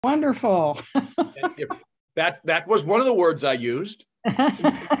Wonderful. That was one of the words I used.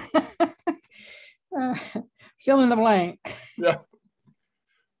 Fill in the blank. Yeah.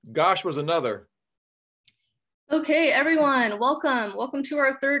 Gosh was another. Okay, everyone, welcome. Welcome to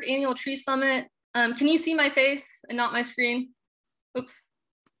our third annual tree summit. Can you see my face and not my screen? Oops.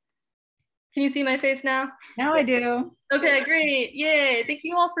 Can you see my face now? Now I do. Okay, great. Yay. Thank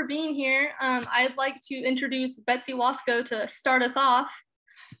you all for being here. I'd like to introduce Betsy Wasco to start us off.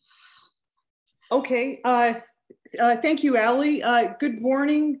 Okay. Thank you, Allie. Good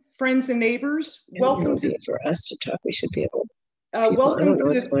morning, friends and neighbors. Welcome to for us to talk. We should be able. Welcome to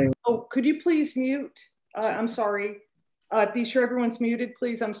the. Oh, could you please mute? I'm sorry. Be sure everyone's muted,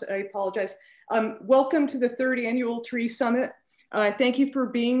 please. I apologize. Welcome to the third annual Tree Summit. Thank you for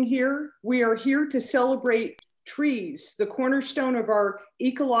being here. We are here to celebrate trees, the cornerstone of our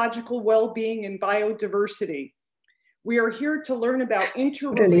ecological well-being and biodiversity. We are here to learn about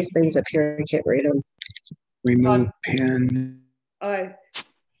What are these things up here? I can't read them. Remove pen.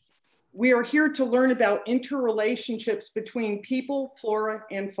 We are here to learn about interrelationships between people, flora,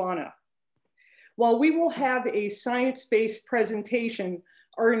 and fauna. While we will have a science-based presentation,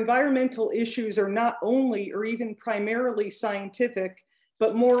 our environmental issues are not only or even primarily scientific,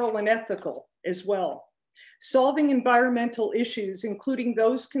 but moral and ethical as well. Solving environmental issues, including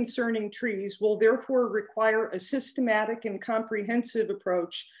those concerning trees, will therefore require a systematic and comprehensive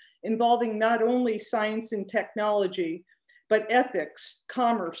approach involving not only science and technology, but ethics,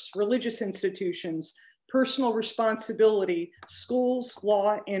 commerce, religious institutions, personal responsibility, schools,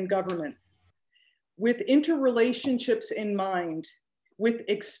 law, and government. With interrelationships in mind, with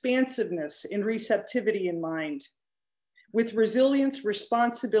expansiveness and receptivity in mind, with resilience,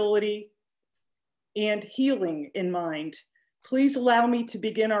 responsibility, and healing in mind, please allow me to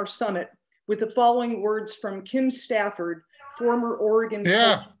begin our summit with the following words from Kim Stafford, former Oregon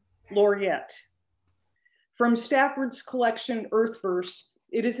laureate. From Stafford's collection, Earthverse,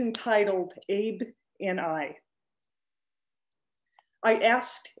 it is entitled, Abe and I. I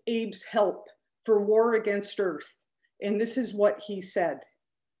asked Abe's help for war against Earth, and this is what he said.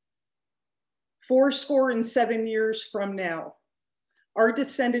 77 years from now, our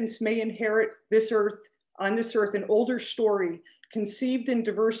descendants may inherit this earth, on this earth, an older story conceived in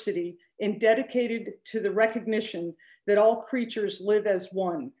diversity and dedicated to the recognition that all creatures live as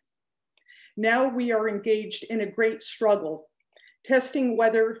one. Now we are engaged in a great struggle, testing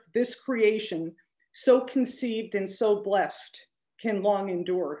whether this creation, so conceived and so blessed, can long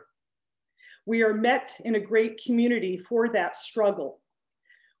endure. We are met in a great community for that struggle.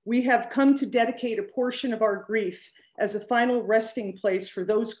 We have come to dedicate a portion of our grief as a final resting place for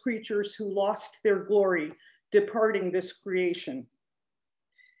those creatures who lost their glory, departing this creation.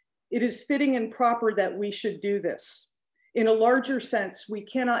 It is fitting and proper that we should do this. In a larger sense, we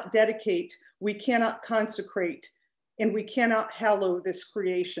cannot dedicate, we cannot consecrate, and we cannot hallow this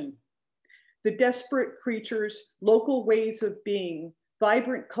creation. The desperate creatures, local ways of being,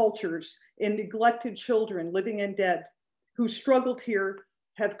 vibrant cultures, and neglected children, living and dead, who struggled here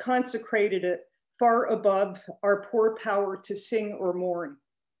have consecrated it far above our poor power to sing or mourn.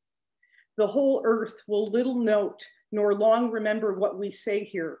 The whole earth will little note nor long remember what we say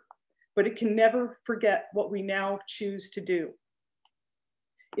here, but it can never forget what we now choose to do.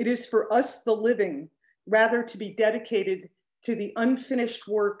 It is for us, the living, rather to be dedicated to the unfinished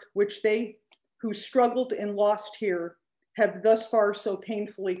work which they who struggled and lost here have thus far so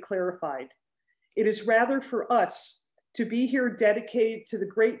painfully clarified. It is rather for us to be here dedicated to the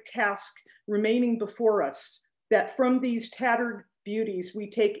great task remaining before us, that from these tattered beauties we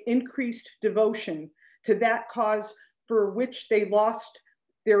take increased devotion to that cause for which they lost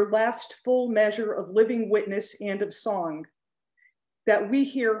their last full measure of living witness and of song, that we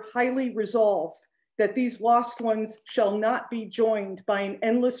here highly resolve that these lost ones shall not be joined by an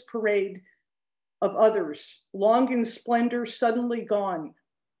endless parade of others, long in splendor, suddenly gone,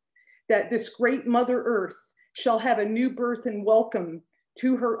 that this great Mother Earth shall have a new birth and welcome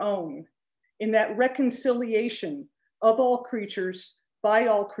to her own, in that reconciliation of all creatures, by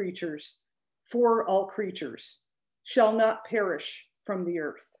all creatures, for all creatures, shall not perish from the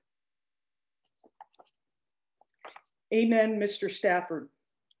earth. Amen, Mr. Stafford.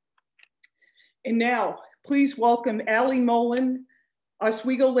 And now, please welcome Allie Mullen,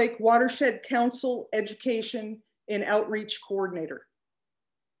 Oswego Lake Watershed Council Education and Outreach Coordinator.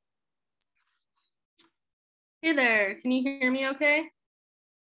 Hey there, can you hear me okay?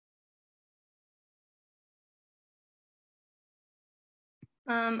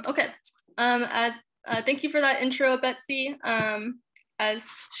 Okay, thank you for that intro, Betsy. As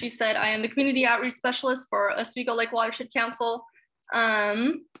she said, I am the Community Outreach Specialist for Oswego Lake Watershed Council.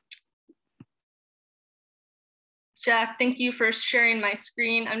 Jack, thank you for sharing my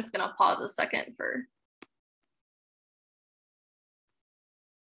screen. I'm just gonna pause a second for.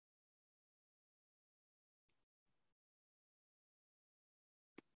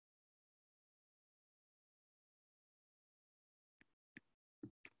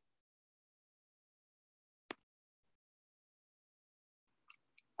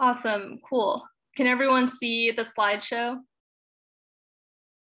 Awesome, cool. Can everyone see the slideshow?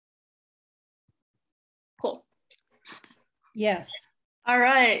 Cool. Yes. All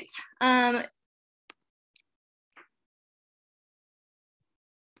right.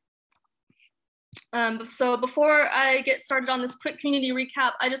 So before I get started on this quick community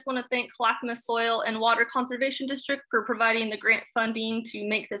recap, I just want to thank Clackamas Soil and Water Conservation District for providing the grant funding to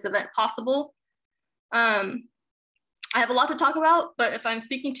make this event possible. I have a lot to talk about, but if I'm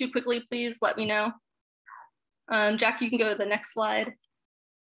speaking too quickly, please let me know. Jack, you can go to the next slide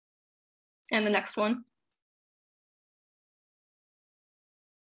and the next one.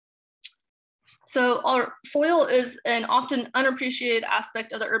 So our soil is an often unappreciated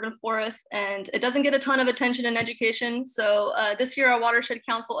aspect of the urban forest, and it doesn't get a ton of attention in education. So this year, our Watershed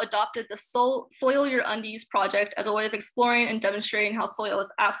Council adopted the Soil Your Undies project as a way of exploring and demonstrating how soil is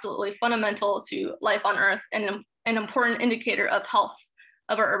absolutely fundamental to life on Earth and an important indicator of health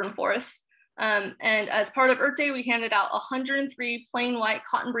of our urban forests. And as part of Earth Day, we handed out 103 plain white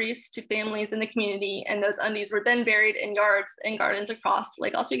cotton briefs to families in the community, and those undies were then buried in yards and gardens across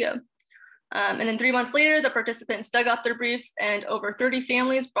Lake Oswego. And then 3 months later, the participants dug up their briefs, and over 30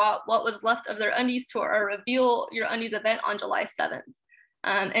 families brought what was left of their undies to our Reveal Your Undies event on July 7th.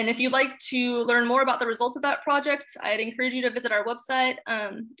 And if you'd like to learn more about the results of that project, I'd encourage you to visit our website.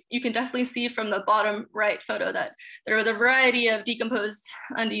 You can definitely see from the bottom right photo that there was a variety of decomposed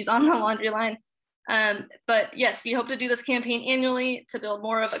undies on the laundry line. But yes, we hope to do this campaign annually to build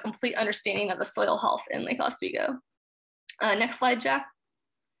more of a complete understanding of the soil health in Lake Oswego. Next slide, Jack.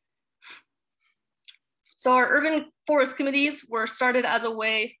 So our urban forest committees were started as a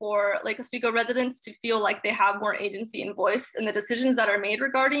way for Lake Oswego residents to feel like they have more agency and voice in the decisions that are made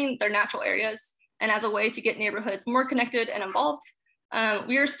regarding their natural areas, and as a way to get neighborhoods more connected and involved.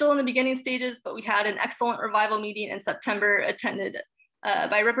 We are still in the beginning stages, but we had an excellent revival meeting in September attended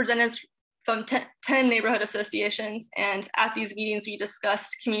by representatives from 10 neighborhood associations. And at these meetings, we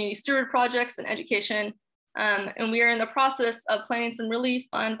discussed community steward projects and education. And we are in the process of planning some really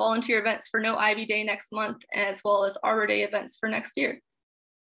fun volunteer events for No Ivy Day next month, as well as Arbor Day events for next year.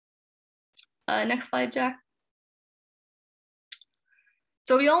 Next slide, Jack.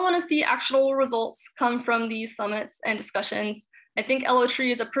 So we all want to see actionable results come from these summits and discussions. I think LO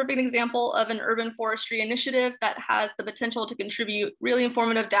Tree is a perfect example of an urban forestry initiative that has the potential to contribute really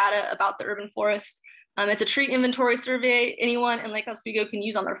informative data about the urban forest. It's a tree inventory survey anyone in Lake Oswego can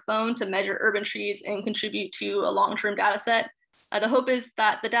use on their phone to measure urban trees and contribute to a long-term data set. The hope is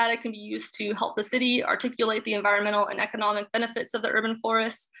that the data can be used to help the city articulate the environmental and economic benefits of the urban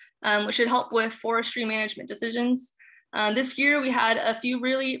forest, which should help with forestry management decisions. This year, we had a few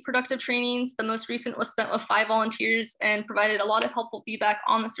really productive trainings. The most recent was spent with 5 volunteers and provided a lot of helpful feedback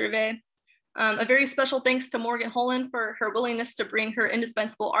on the survey. A very special thanks to Morgan Holland for her willingness to bring her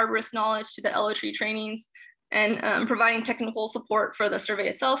indispensable arborist knowledge to the LO Tree trainings and providing technical support for the survey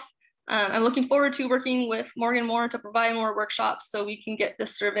itself. I'm looking forward to working with Morgan more to provide more workshops so we can get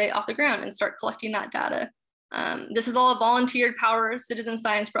this survey off the ground and start collecting that data. This is all a volunteered power citizen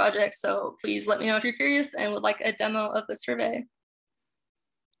science project, so please let me know if you're curious and would like a demo of the survey.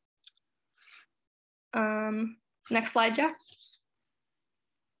 Next slide, Jack.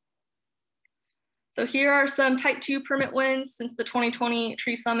 So here are some type 2 permit wins since the 2020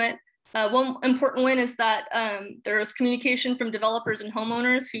 Tree Summit. One important win is that there's communication from developers and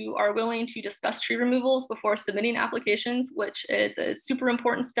homeowners who are willing to discuss tree removals before submitting applications, which is a super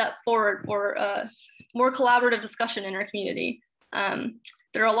important step forward for more collaborative discussion in our community.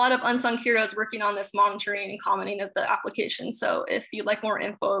 There are a lot of unsung heroes working on this monitoring and commenting of the application. So if you'd like more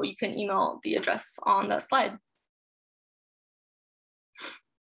info, you can email the address on the slide.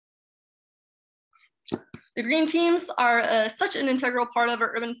 The green teams are such an integral part of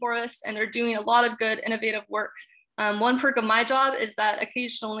our urban forest, and they're doing a lot of good, innovative work. One perk of my job is that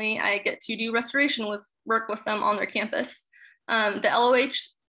occasionally I get to do restoration work with them on their campus. The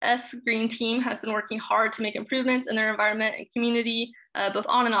LOHS green team has been working hard to make improvements in their environment and community, both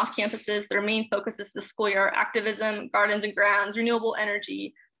on and off campuses. Their main focus is the schoolyard activism, gardens and grounds, renewable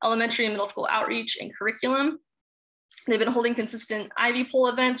energy, elementary and middle school outreach, and curriculum. They've been holding consistent ivy pole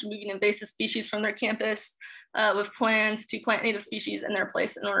events, removing invasive species from their campus with plans to plant native species in their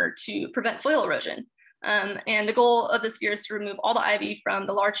place in order to prevent soil erosion. And the goal of this year is to remove all the ivy from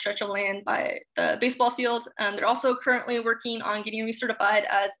the large stretch of land by the baseball field. They're also currently working on getting recertified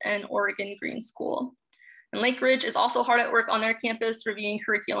as an Oregon Green School. And Lake Ridge is also hard at work on their campus reviewing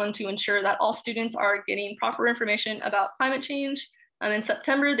curriculum to ensure that all students are getting proper information about climate change. In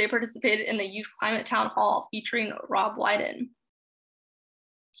September, they participated in the Youth Climate Town Hall featuring Rob Wyden.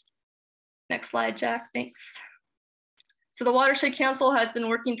 Next slide, Jack, thanks. So the Watershed Council has been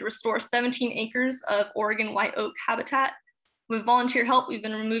working to restore 17 acres of Oregon white oak habitat. With volunteer help, we've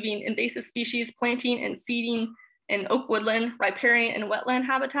been removing invasive species, planting and seeding in oak woodland, riparian and wetland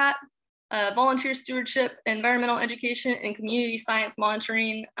habitat. Volunteer stewardship, environmental education, and community science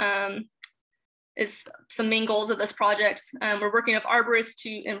monitoring is some main goals of this project. We're working with arborists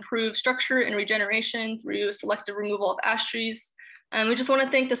to improve structure and regeneration through selective removal of ash trees. We just want to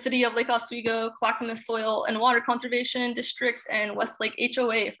thank the City of Lake Oswego, Clackamas Soil and Water Conservation District, and Westlake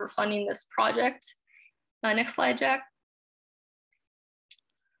HOA for funding this project. Next slide, Jack.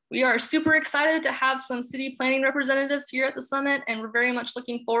 We are super excited to have some city planning representatives here at the summit, and we're very much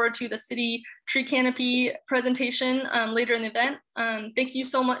looking forward to the city tree canopy presentation later in the event. Thank you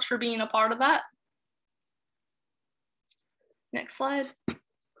so much for being a part of that. Next slide.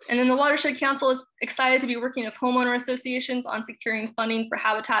 And then the Watershed Council is excited to be working with homeowner associations on securing funding for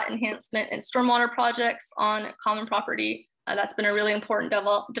habitat enhancement and stormwater projects on common property. That's been a really important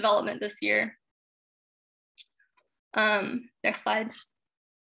development this year. Next slide.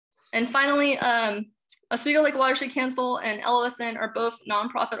 And finally, Oswego Lake Watershed Council and LOSN are both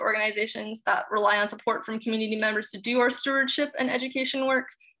nonprofit organizations that rely on support from community members to do our stewardship and education work.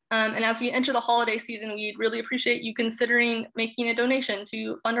 And as we enter the holiday season, we'd really appreciate you considering making a donation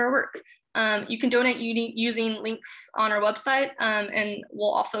to fund our work. You can donate using links on our website, and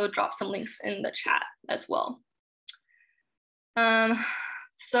we'll also drop some links in the chat as well.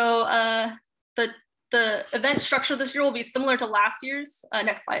 The event structure this year will be similar to last year's.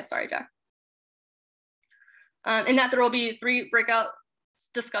 Next slide, sorry, Jack. In that there will be 3 breakout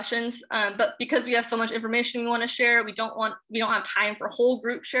discussions, but because we have so much information we want to share, we don't have time for whole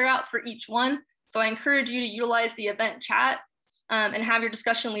group share outs for each one. So I encourage you to utilize the event chat and have your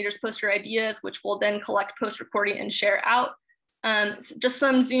discussion leaders post your ideas, which will then collect post recording and share out. Just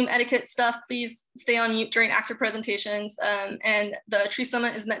some Zoom etiquette stuff, please stay on mute during active presentations. And the Tree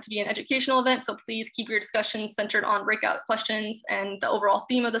Summit is meant to be an educational event, so please keep your discussions centered on breakout questions and the overall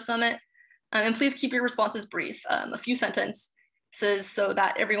theme of the summit. And please keep your responses brief, a few sentences so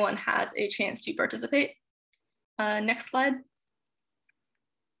that everyone has a chance to participate. Next slide.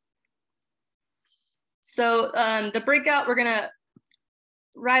 So the breakout, we're gonna,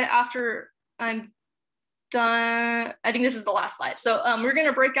 right after I'm done, I think this is the last slide. So we're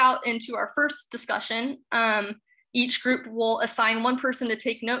gonna break out into our first discussion. Each group will assign one person to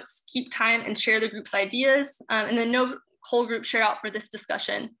take notes, keep time, and share the group's ideas. And then no whole group share out for this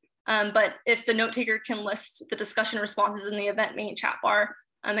discussion. But if the note taker can list the discussion responses in the event main chat bar,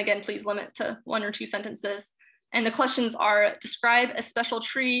 again, please limit to 1 or 2 sentences. And the questions are: describe a special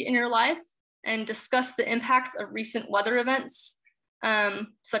tree in your life and discuss the impacts of recent weather events,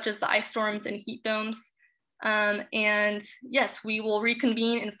 such as the ice storms and heat domes. And yes, we will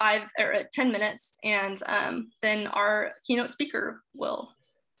reconvene in 10 minutes, and then our keynote speaker will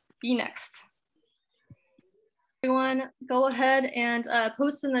be next. Everyone, go ahead and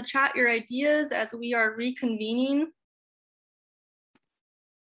post in the chat your ideas as we are reconvening.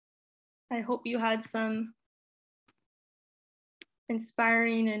 I hope you had some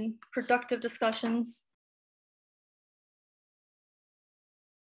inspiring and productive discussions.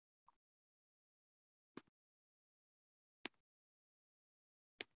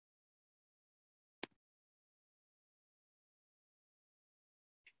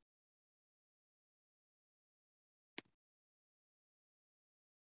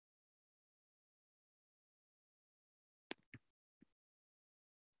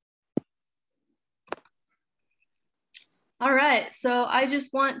 All right, so I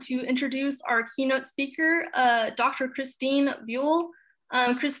just want to introduce our keynote speaker, Dr. Christine Buhl.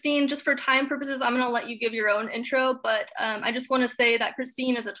 Christine, just for time purposes, I'm gonna let you give your own intro, but I just wanna say that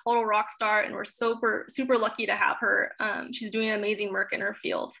Christine is a total rock star and we're super lucky to have her. She's doing amazing work in her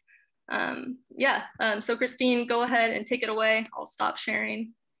field. So Christine, go ahead and take it away. I'll stop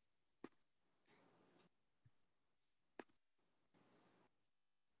sharing.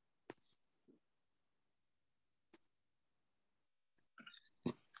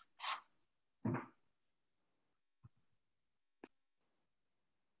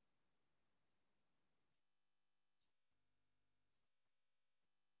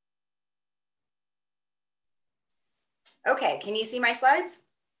 Okay, can you see my slides?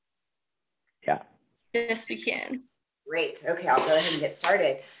 Yeah. Yes, we can. Great. Okay, I'll go ahead and get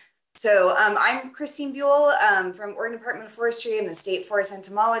started. So I'm Christine Buhl from Oregon Department of Forestry. I'm the state forest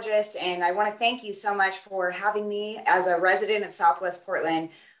entomologist, and I want to thank you so much for having me. As a resident of Southwest Portland,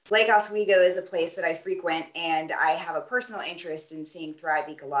 Lake Oswego is a place that I frequent, and I have a personal interest in seeing thrive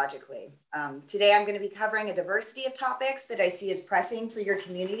ecologically. Today, I'm going to be covering a diversity of topics that I see as pressing for your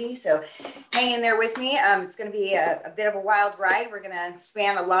community. So hang in there with me. It's going to be a bit of a wild ride. We're going to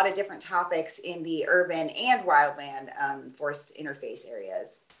span a lot of different topics in the urban and wildland forest interface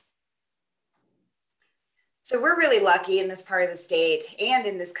areas. So we're really lucky in this part of the state and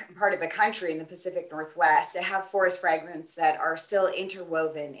in this part of the country in the Pacific Northwest to have forest fragments that are still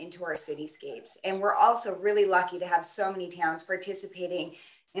interwoven into our cityscapes. And we're also really lucky to have so many towns participating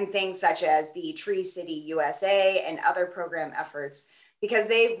in things such as the Tree City USA and other program efforts, because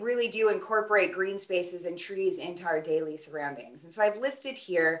they really do incorporate green spaces and trees into our daily surroundings. And so I've listed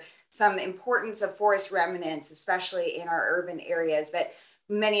here some importance of forest remnants, especially in our urban areas, that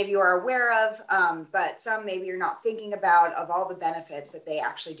many of you are aware of, but some maybe you're not thinking about, of all the benefits that they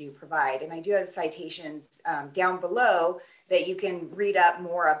actually do provide. And I do have citations down below that you can read up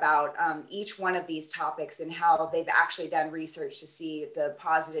more about each one of these topics and how they've actually done research to see the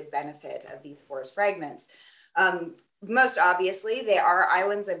positive benefit of these forest fragments. Most obviously, they are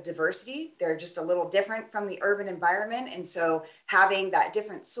islands of diversity. They're just a little different from the urban environment. And so having that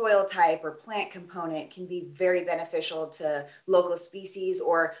different soil type or plant component can be very beneficial to local species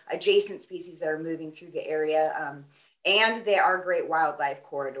or adjacent species that are moving through the area. And they are great wildlife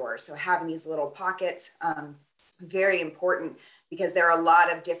corridors. So having these little pockets, very important, because there are a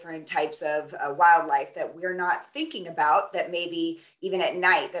lot of different types of wildlife that we're not thinking about that maybe even at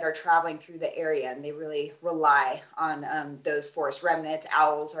night that are traveling through the area, and they really rely on those forest remnants.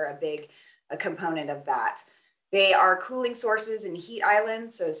 Owls are a big component of that. They are cooling sources and heat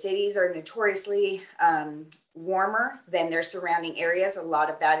islands. So cities are notoriously warmer than their surrounding areas. A lot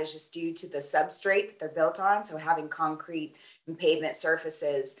of that is just due to the substrate that they're built on. So having concrete and pavement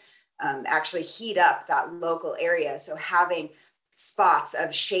surfaces actually heat up that local area. So having spots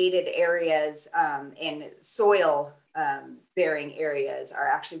of shaded areas and soil bearing areas are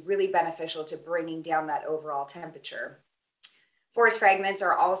actually really beneficial to bringing down that overall temperature. Forest fragments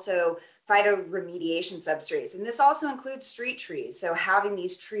are also phytoremediation substrates, and this also includes street trees. So having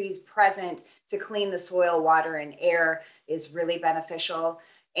these trees present to clean the soil, water, and air is really beneficial.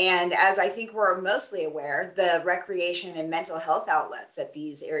 And as I think we're mostly aware, the recreation and mental health outlets that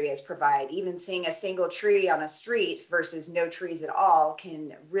these areas provide, even seeing a single tree on a street versus no trees at all,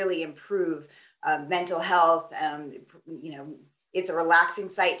 can really improve mental health. You know, it's a relaxing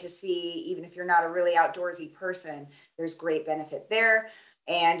sight to see, even if you're not a really outdoorsy person, there's great benefit there.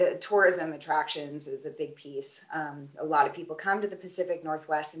 And tourism attractions is a big piece. A lot of people come to the Pacific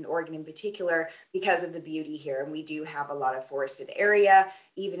Northwest and Oregon in particular because of the beauty here. And we do have a lot of forested area,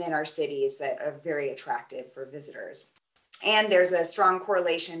 even in our cities, that are very attractive for visitors. And there's a strong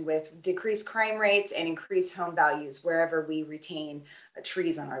correlation with decreased crime rates and increased home values wherever we retain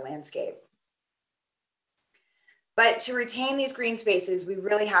trees on our landscape. But to retain these green spaces, we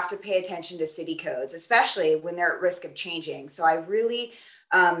really have to pay attention to city codes, especially when they're at risk of changing. So I really,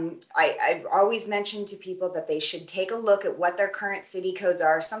 I've always mentioned to people that they should take a look at what their current city codes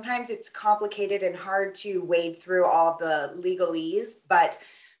are. Sometimes it's complicated and hard to wade through all of the legalese, but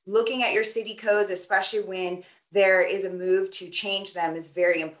looking at your city codes, especially when there is a move to change them, is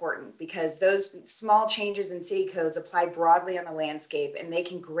very important, because those small changes in city codes apply broadly on the landscape, and they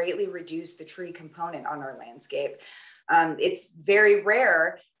can greatly reduce the tree component on our landscape. It's very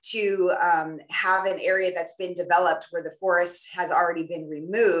rare to have an area that's been developed where the forest has already been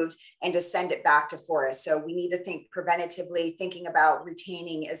removed and to send it back to forest. So we need to think preventatively, thinking about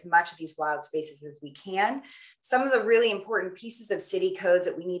retaining as much of these wild spaces as we can. Some of the really important pieces of city codes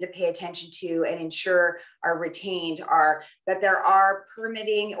that we need to pay attention to and ensure are retained are that there are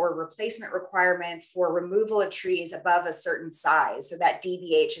permitting or replacement requirements for removal of trees above a certain size. So that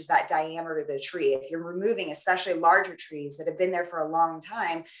DBH is that diameter of the tree. If you're removing especially larger trees that have been there for a long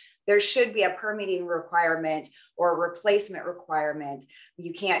time, there should be a permitting requirement or replacement requirement.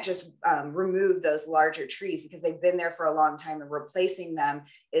 You can't just remove those larger trees because they've been there for a long time, and replacing them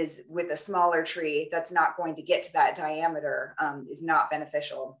is with a smaller tree that's not going to get to that diameter is not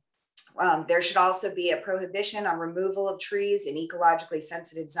beneficial. There should also be a prohibition on removal of trees in ecologically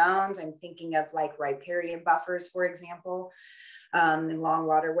sensitive zones. I'm thinking of like riparian buffers, for example. In long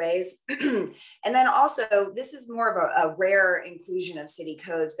waterways. And then also, this is more of a rare inclusion of city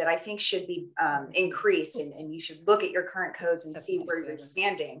codes that I think should be increased, and you should look at your current codes and see where you're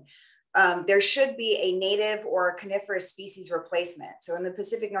standing. there should be a native or coniferous species replacement. So in the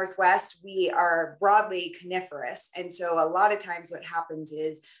Pacific Northwest, we are broadly coniferous. And so a lot of times what happens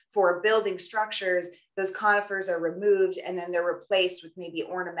is for building structures, those conifers are removed and then they're replaced with maybe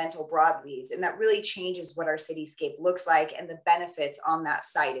ornamental broadleaves. And that really changes what our cityscape looks like and the benefits on that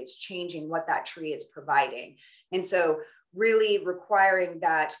site. It's changing what that tree is providing. And so really requiring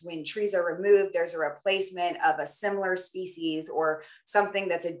that when trees are removed, there's a replacement of a similar species or something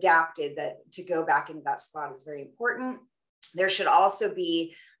that's adapted to go back into that spot is very important. There should also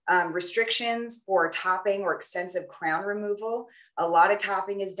be restrictions for topping or extensive crown removal. A lot of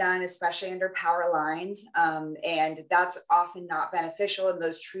topping is done, especially under power lines, and that's often not beneficial, and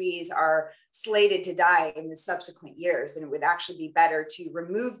those trees are slated to die in the subsequent years, and it would actually be better to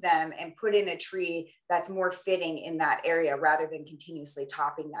remove them and put in a tree that's more fitting in that area rather than continuously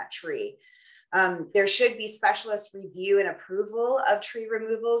topping that tree. There should be specialist review and approval of tree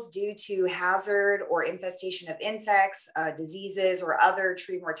removals due to hazard or infestation of insects, diseases, or other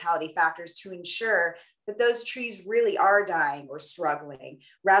tree mortality factors to ensure that those trees really are dying or struggling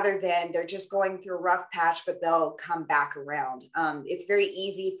rather than they're just going through a rough patch, but they'll come back around. It's very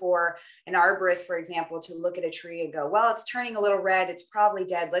easy for an arborist, for example, to look at a tree and go, well, it's turning a little red, it's probably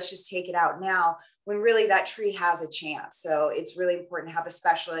dead, let's just take it out now, when really that tree has a chance. So it's really important to have a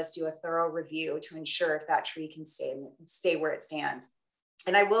specialist do a thorough review to ensure if that tree can stay where it stands.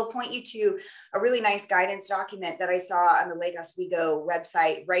 And I will point you to a really nice guidance document that I saw on the Lake Oswego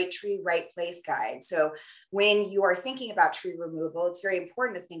website, Right Tree, Right Place Guide. So when you are thinking about tree removal, it's very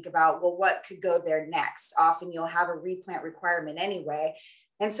important to think about, well, what could go there next? Often you'll have a replant requirement anyway.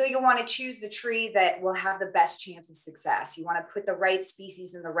 And so you'll want to choose the tree that will have the best chance of success. You want to put the right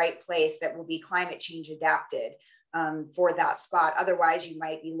species in the right place that will be climate change adapted for that spot. Otherwise, you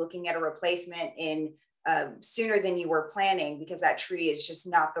might be looking at a replacement in sooner than you were planning because that tree is just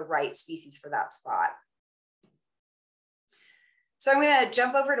not the right species for that spot. So I'm going to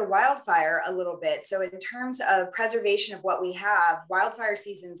jump over to wildfire a little bit. So in terms of preservation of what we have, wildfire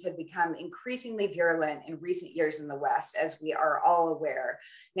seasons have become increasingly virulent in recent years in the West, as we are all aware.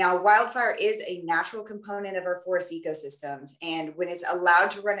 Now, wildfire is a natural component of our forest ecosystems, and when it's allowed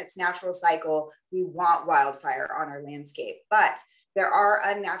to run its natural cycle, we want wildfire on our landscape. But there are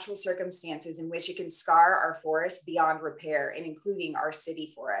unnatural circumstances in which it can scar our forests beyond repair, and including our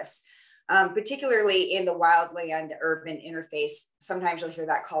city forests, particularly in the wildland urban interface. Sometimes you'll hear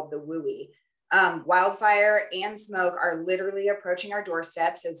that called the WUI. Wildfire and smoke are literally approaching our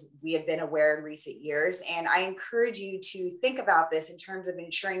doorsteps, as we have been aware in recent years. And I encourage you to think about this in terms of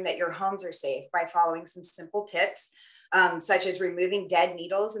ensuring that your homes are safe by following some simple tips, such as removing dead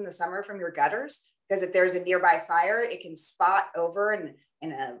needles in the summer from your gutters. Because if there's a nearby fire, it can spot over and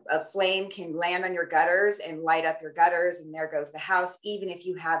a flame can land on your gutters and light up your gutters, and there goes the house, even if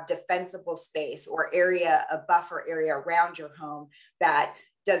you have defensible space or area, a buffer area around your home that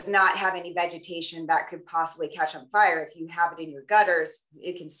does not have any vegetation that could possibly catch on fire. If you have it in your gutters,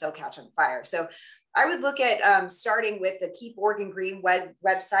 it can still catch on fire. So I would look at starting with the Keep Oregon Green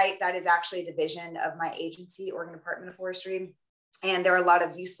website. That is actually a division of my agency, Oregon Department of Forestry. And there are a lot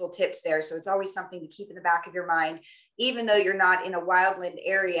of useful tips there. So it's always something to keep in the back of your mind. Even though you're not in a wildland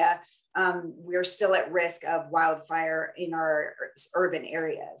area, we're still at risk of wildfire in our urban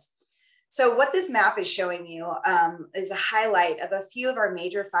areas. So what this map is showing you is a highlight of a few of our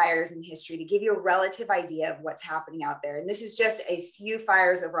major fires in history to give you a relative idea of what's happening out there. And this is just a few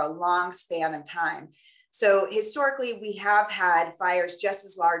fires over a long span of time. So historically, we have had fires just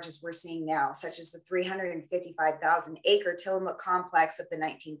as large as we're seeing now, such as the 355,000 acre Tillamook complex of the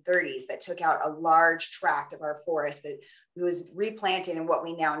 1930s that took out a large tract of our forest that was replanted in what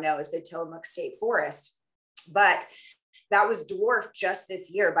we now know as the Tillamook State Forest. But that was dwarfed just this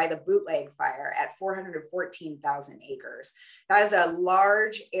year by the Bootleg fire at 414,000 acres. That is a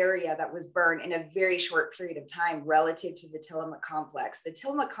large area that was burned in a very short period of time relative to the Tillamook complex. The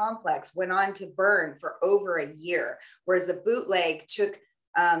Tillamook complex went on to burn for over a year, whereas the Bootleg took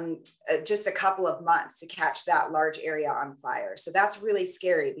just a couple of months to catch that large area on fire. So that's really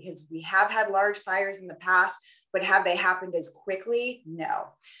scary because we have had large fires in the past, but have they happened as quickly? No.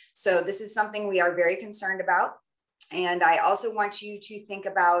 So this is something we are very concerned about. And I also want you to think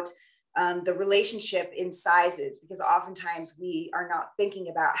about the relationship in sizes, because oftentimes we are not thinking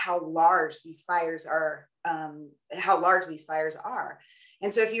about how large these fires are,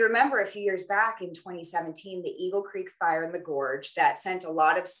 And so if you remember a few years back in 2017, the Eagle Creek fire in the gorge that sent a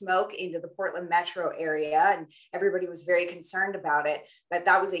lot of smoke into the Portland metro area, and everybody was very concerned about it, but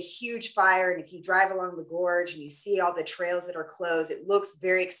that was a huge fire. And if you drive along the gorge and you see all the trails that are closed, it looks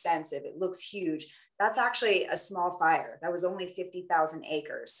very extensive. It looks huge. that's actually a small fire. That was only 50,000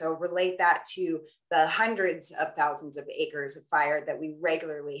 acres. So relate that to the hundreds of thousands of acres of fire that we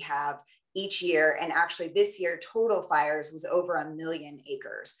regularly have each year. And actually this year, total fires was over 1 million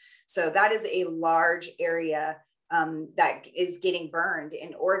acres. So that is a large area that is getting burned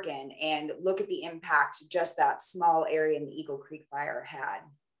in Oregon. And look at the impact just that small area in the Eagle Creek fire had.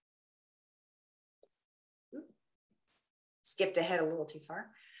 Skipped ahead a little too far.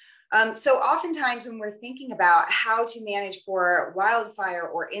 So oftentimes when we're thinking about how to manage for wildfire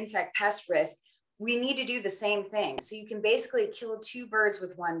or insect pest risk, we need to do the same thing. So you can basically kill 2 birds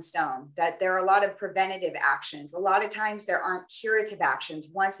with 1 stone, that there are a lot of preventative actions. A lot of times there aren't curative actions.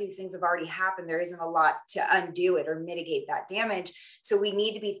 Once these things have already happened, there isn't a lot to undo it or mitigate that damage. So we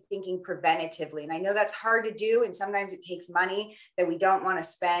need to be thinking preventatively. And I know that's hard to do. And sometimes it takes money that we don't want to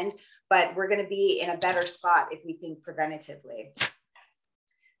spend, but we're going to be in a better spot if we think preventatively.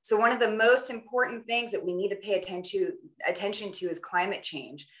 So one of the most important things that we need to pay attention to is climate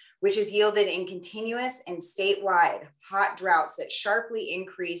change, which is yielded in continuous and statewide hot droughts that sharply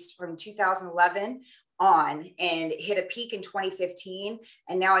increased from 2011 on and hit a peak in 2015,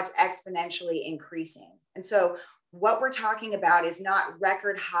 and now it's exponentially increasing. And so what we're talking about is not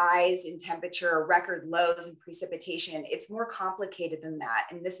record highs in temperature or record lows in precipitation. It's more complicated than that.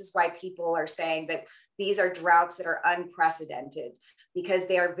 And this is why people are saying that these are droughts that are unprecedented, because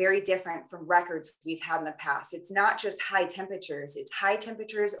they are very different from records we've had in the past. It's not just high temperatures, it's high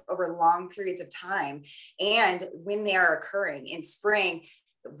temperatures over long periods of time. And when they are occurring in spring,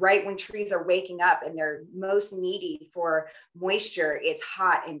 right when trees are waking up and they're most needy for moisture, it's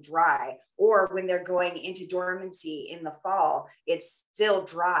hot and dry. Or when they're going into dormancy in the fall, it's still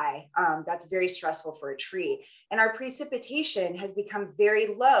dry. That's very stressful for a tree. And our precipitation has become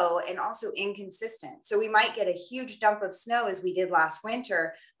very low and also inconsistent. So we might get a huge dump of snow as we did last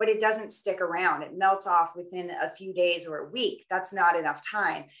winter, but it doesn't stick around. It melts off within a few days or a week. That's not enough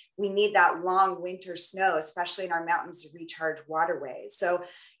time. We need that long winter snow, especially in our mountains, to recharge waterways. So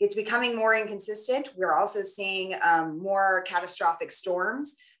it's becoming more inconsistent. We're also seeing more catastrophic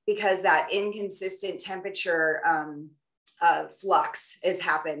storms because that inconsistent temperature flux has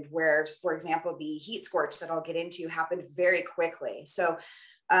happened, where, for example, the heat scorch that I'll get into happened very quickly. So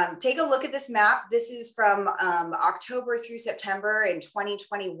take a look at this map. This is from October through September in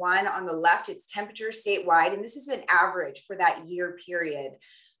 2021. On the left, it's temperature statewide, and this is an average for that year period.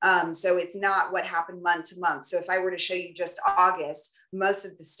 So it's not what happened month to month. So if I were to show you just August, most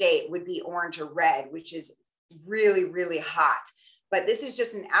of the state would be orange or red, which is really, really hot. But this is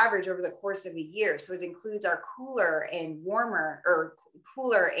just an average over the course of a year. So it includes our cooler and warmer, or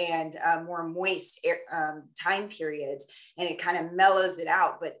cooler and more moist time periods, and it kind of mellows it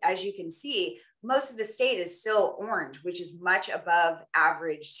out. But as you can see, most of the state is still orange, which is much above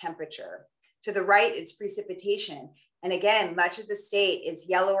average temperature. To the right, it's precipitation. And again, much of the state is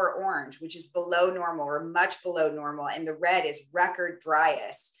yellow or orange, which is below normal or much below normal. And the red is record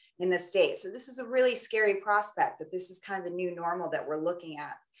driest in the state. So this is a really scary prospect, that this is kind of the new normal that we're looking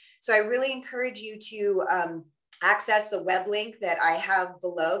at. So I really encourage you to access the web link that I have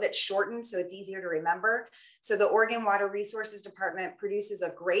below that's shortened so it's easier to remember. So the Oregon Water Resources Department produces a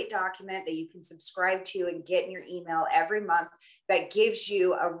great document that you can subscribe to and get in your email every month that gives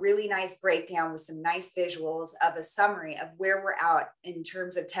you a really nice breakdown with some nice visuals of a summary of where we're at in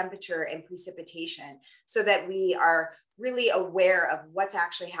terms of temperature and precipitation, so that we are really aware of what's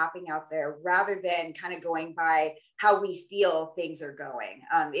actually happening out there, rather than kind of going by how we feel things are going.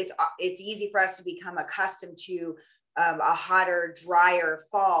 It's easy for us to become accustomed to a hotter, drier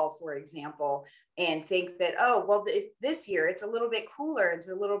fall, for example, and think that, oh, well, this year it's a little bit cooler, it's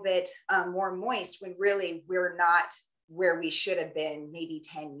a little bit more moist, when really we're not where we should have been maybe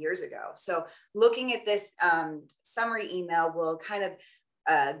 10 years ago. So looking at this summary email will kind of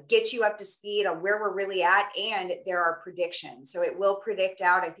get you up to speed on where we're really at, and there are predictions. So it will predict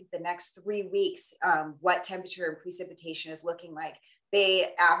out, I think, the next 3 weeks, what temperature and precipitation is looking like. They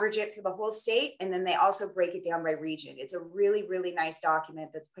average it for the whole state, and then they also break it down by region. It's a really, really nice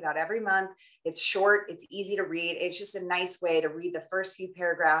document that's put out every month. It's short, it's easy to read. It's just a nice way to read the first few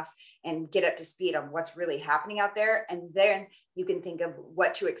paragraphs and get up to speed on what's really happening out there. And then you can think of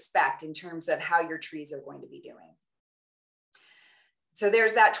what to expect in terms of how your trees are going to be doing. So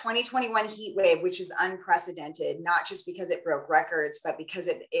there's that 2021 heat wave, which is unprecedented, not just because it broke records, but because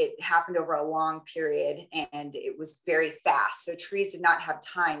it happened over a long period and it was very fast. So trees did not have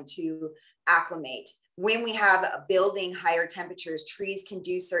time to acclimate. When we have building higher temperatures, trees can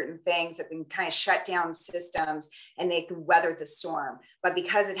do certain things that can kind of shut down systems and they can weather the storm. But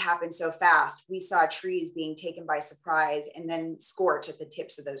because it happened so fast, we saw trees being taken by surprise and then scorch at the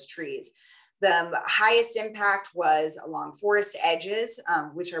tips of those trees. The highest impact was along forest edges,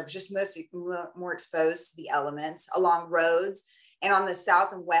 which are just mostly more exposed to the elements, along roads, and on the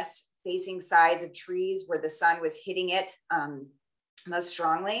south and west facing sides of trees where the sun was hitting it most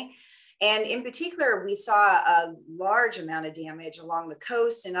strongly. And in particular, we saw a large amount of damage along the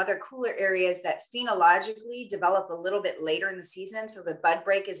coast and other cooler areas that phenologically develop a little bit later in the season. So the bud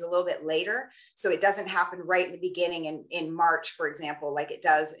break is a little bit later. So it doesn't happen right in the beginning in March, for example, like it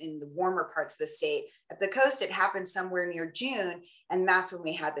does in the warmer parts of the state. At the coast, it happens somewhere near June. And that's when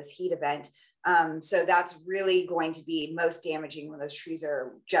we had this heat event. So that's really going to be most damaging when those trees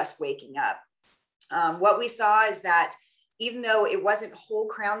are just waking up. What we saw is that even though it wasn't whole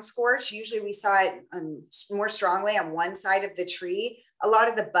crown scorch, usually we saw it more strongly on one side of the tree. A lot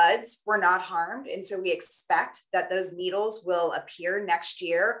of the buds were not harmed. And so we expect that those needles will appear next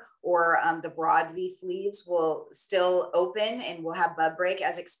year, or the broadleaf leaves will still open and we'll have bud break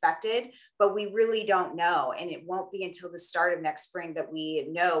as expected, but we really don't know. And it won't be until the start of next spring that we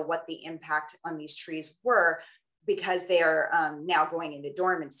know what the impact on these trees were, because they are now going into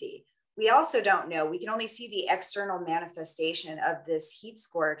dormancy. We also don't know, we can only see the external manifestation of this heat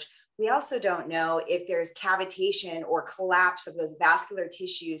scorch. We also don't know if there's cavitation or collapse of those vascular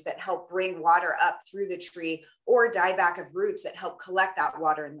tissues that help bring water up through the tree, or dieback of roots that help collect that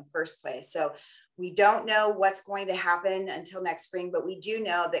water in the first place. So we don't know what's going to happen until next spring, but we do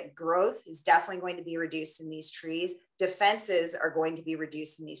know that growth is definitely going to be reduced in these trees. Defenses are going to be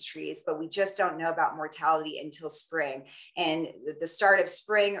reduced in these trees, but we just don't know about mortality until spring. And the start of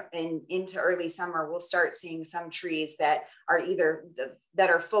spring and into early summer, we'll start seeing some trees that are either that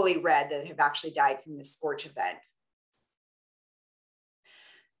are fully red that have actually died from this scorch event.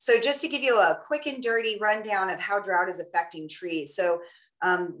 So just to give you a quick and dirty rundown of how drought is affecting trees. So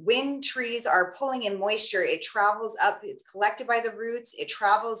when trees are pulling in moisture, it travels up, it's collected by the roots, it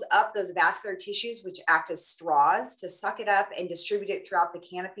travels up those vascular tissues, which act as straws to suck it up and distribute it throughout the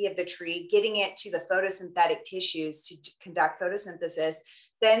canopy of the tree, getting it to the photosynthetic tissues to conduct photosynthesis.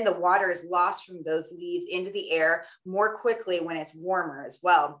 Then the water is lost from those leaves into the air more quickly when it's warmer as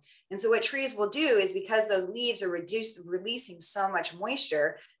well. And so what trees will do is, because those leaves are releasing so much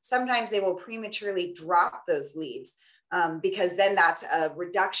moisture, sometimes they will prematurely drop those leaves. Because then that's a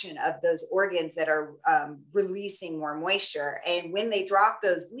reduction of those organs that are releasing more moisture. And when they drop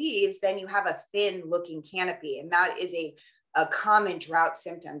those leaves, then you have a thin looking canopy. And that is a common drought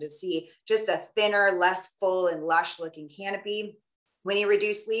symptom, to see just a thinner, less full and lush looking canopy. When you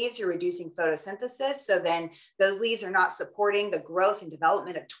reduce leaves, you're reducing photosynthesis. So then those leaves are not supporting the growth and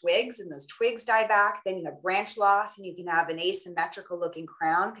development of twigs, and those twigs die back. Then you have branch loss, and you can have an asymmetrical looking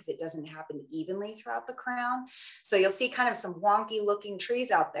crown because it doesn't happen evenly throughout the crown. So you'll see kind of some wonky looking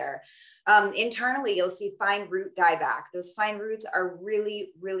trees out there. Internally, you'll see fine root dieback. Those fine roots are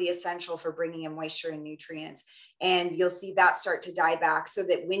really, really essential for bringing in moisture and nutrients. And you'll see that start to die back, so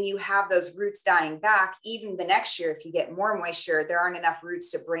that when you have those roots dying back, even the next year, if you get more moisture, there aren't enough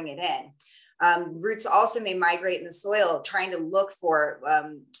roots to bring it in. Roots also may migrate in the soil, trying to look for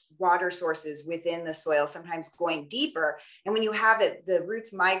water sources within the soil, sometimes going deeper. And when you have the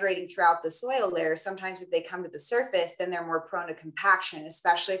roots migrating throughout the soil layer, sometimes if they come to the surface, then they're more prone to compaction,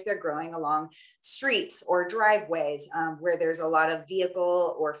 especially if they're growing along streets or driveways where there's a lot of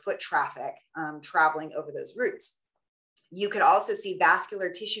vehicle or foot traffic traveling over those roots. You could also see vascular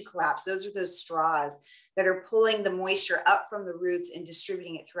tissue collapse. Those are those straws that are pulling the moisture up from the roots and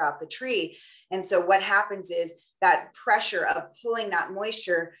distributing it throughout the tree. And so what happens is that pressure of pulling that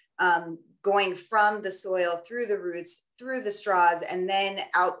moisture going from the soil through the roots, through the straws, and then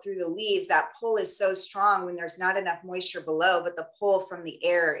out through the leaves, that pull is so strong when there's not enough moisture below, but the pull from the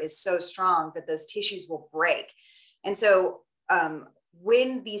air is so strong that those tissues will break. And so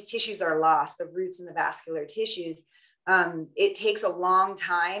when these tissues are lost, the roots and the vascular tissues, it takes a long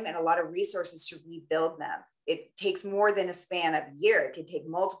time and a lot of resources to rebuild them. It takes more than a span of a year. It could take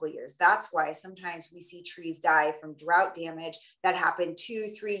multiple years. That's why sometimes we see trees die from drought damage that happened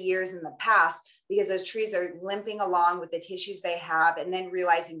 2-3 years in the past, because those trees are limping along with the tissues they have and then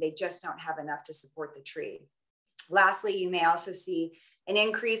realizing they just don't have enough to support the tree. Lastly, you may also see an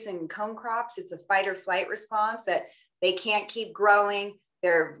increase in cone crops. It's a fight or flight response that they can't keep growing.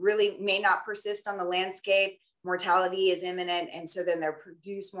 They're really may not persist on the landscape. Mortality is imminent, and so then they'll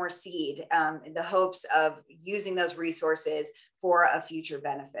produce more seed in the hopes of using those resources for a future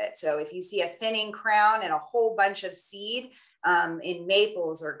benefit. So if you see a thinning crown and a whole bunch of seed in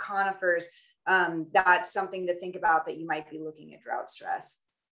maples or conifers, that's something to think about, that you might be looking at drought stress.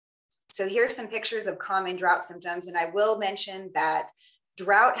 So here's some pictures of common drought symptoms, and I will mention that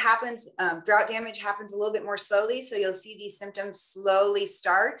drought damage happens a little bit more slowly. So you'll see these symptoms slowly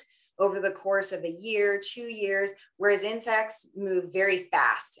start. over the course of a year, 2 years, whereas insects move very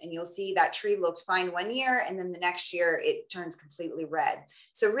fast. And you'll see that tree looked fine 1 year, and then the next year it turns completely red.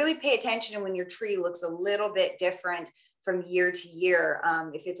 So really pay attention when your tree looks a little bit different from year to year.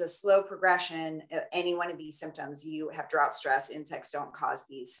 If it's a slow progression, any one of these symptoms, you have drought stress. Insects don't cause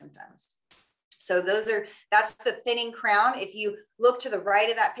these symptoms. So that's the thinning crown. If you look to the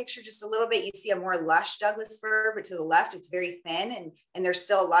right of that picture just a little bit, you see a more lush Douglas fir, but to the left, it's very thin, and there's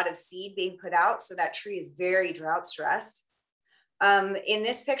still a lot of seed being put out. So that tree is very drought stressed. In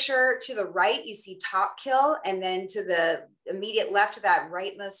this picture to the right, you see top kill, and then to the immediate left of that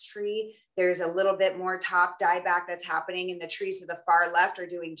rightmost tree, there's a little bit more top dieback that's happening, and the trees to the far left are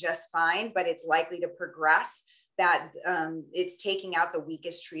doing just fine, but it's likely to progress that it's taking out the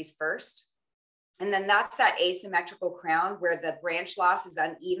weakest trees first. And then that's that asymmetrical crown where the branch loss is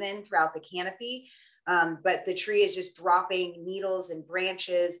uneven throughout the canopy, but the tree is just dropping needles and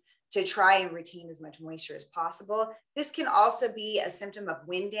branches to try and retain as much moisture as possible. This can also be a symptom of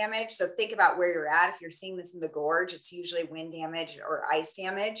wind damage. So think about where you're at. If you're seeing this in the gorge, it's usually wind damage or ice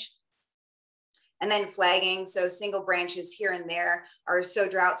damage. And then flagging, so single branches here and there are so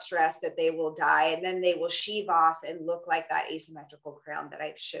drought stressed that they will die, and then they will sheave off and look like that asymmetrical crown that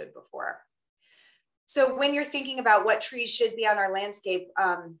I showed before. So when you're thinking about what trees should be on our landscape,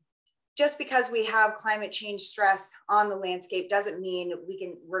 just because we have climate change stress on the landscape doesn't mean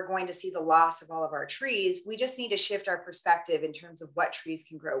we're going to see the loss of all of our trees. We just need to shift our perspective in terms of what trees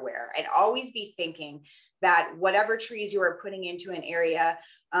can grow where, and always be thinking that whatever trees you are putting into an area,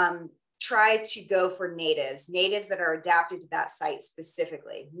 try to go for natives that are adapted to that site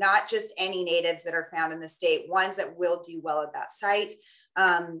specifically, not just any natives that are found in the state, ones that will do well at that site.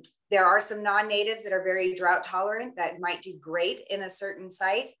 There are some non-natives that are very drought tolerant that might do great in a certain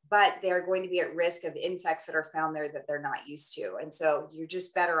site, but they're going to be at risk of insects that are found there that they're not used to. And so you're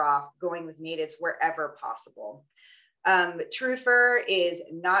just better off going with natives wherever possible. True fir is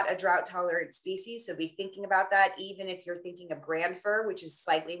not a drought tolerant species, so be thinking about that. Even if you're thinking of grand fir, which is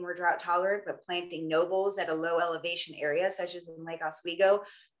slightly more drought tolerant, but planting nobles at a low elevation area, such as in Lake Oswego,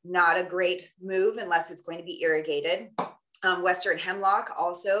 not a great move unless it's going to be irrigated. Western hemlock,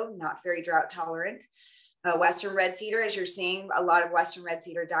 also not very drought tolerant. Western red cedar, as you're seeing, a lot of Western red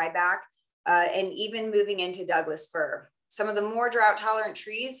cedar dieback, and even moving into Douglas fir. Some of the more drought tolerant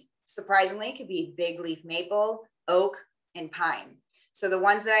trees, surprisingly, could be big leaf maple, oak, and pine. So the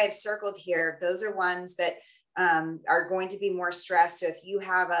ones that I have circled here, those are ones that are going to be more stressed. So if you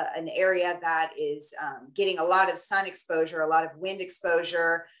have an area that is getting a lot of sun exposure, a lot of wind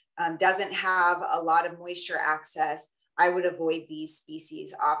exposure, doesn't have a lot of moisture access, I would avoid these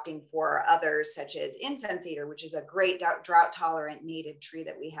species, opting for others such as incense cedar, which is a great drought tolerant native tree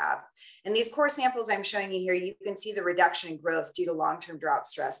that we have. And these core samples I'm showing you here, you can see the reduction in growth due to long-term drought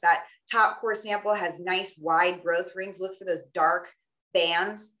stress. That top core sample has nice wide growth rings. Look for those dark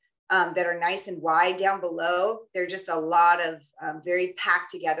bands that are nice and wide. Down below, they're just a lot of very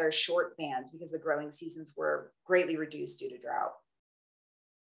packed together short bands because the growing seasons were greatly reduced due to drought.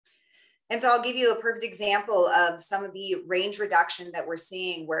 And so I'll give you a perfect example of some of the range reduction that we're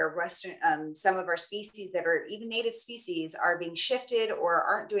seeing where some of our species that are even native species are being shifted or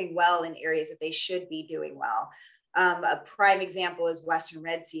aren't doing well in areas that they should be doing well. A prime example is Western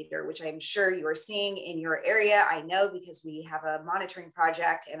red cedar, which I'm sure you are seeing in your area. I know because we have a monitoring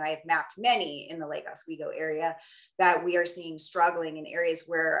project and I have mapped many in the Lake Oswego area that we are seeing struggling in areas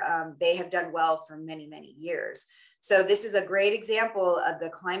where they have done well for many, many years. So this is a great example of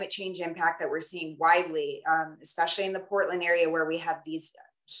the climate change impact that we're seeing widely, especially in the Portland area where we have these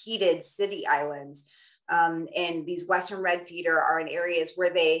heated city islands. And these Western red cedar are in areas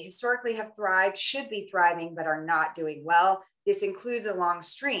where they historically have thrived, should be thriving, but are not doing well. This includes along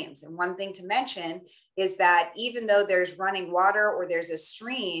streams. And one thing to mention is that even though there's running water or there's a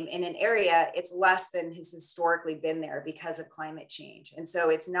stream in an area, it's less than has historically been there because of climate change. And so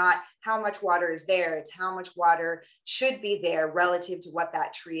it's not how much water is there, it's how much water should be there relative to what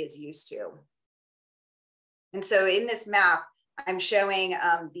that tree is used to. And so in this map, I'm showing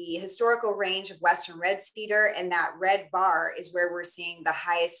the historical range of Western red cedar, and that red bar is where we're seeing the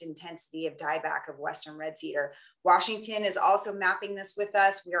highest intensity of dieback of Western red cedar. Washington is also mapping this with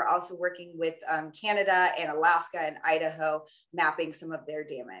us. We are also working with Canada and Alaska and Idaho, mapping some of their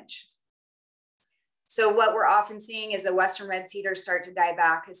damage. So what we're often seeing is the Western red cedar start to die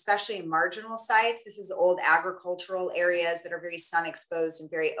back, especially in marginal sites. This is old agricultural areas that are very sun exposed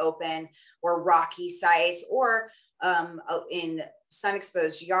and very open, or rocky sites, or in sun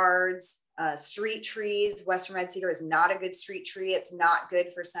exposed yards, street trees. Western red cedar is not a good street tree. It's not good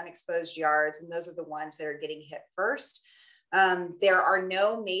for sun exposed yards. And those are the ones that are getting hit first. There are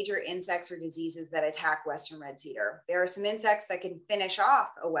no major insects or diseases that attack Western red cedar. There are some insects that can finish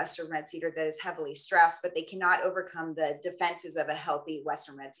off a Western red cedar that is heavily stressed, but they cannot overcome the defenses of a healthy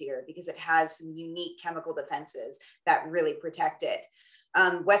Western red cedar because it has some unique chemical defenses that really protect it.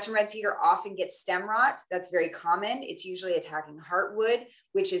 Western red cedar often gets stem rot. That's very common. It's usually attacking heartwood,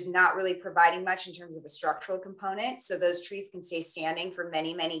 which is not really providing much in terms of a structural component. So those trees can stay standing for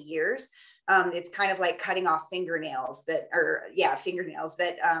many, many years. It's kind of like cutting off fingernails that's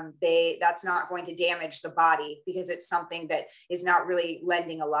not going to damage the body because it's something that is not really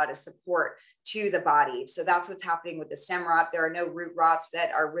lending a lot of support to the body. So that's what's happening with the stem rot. There are no root rots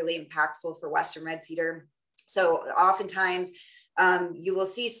that are really impactful for Western red cedar. So oftentimes you will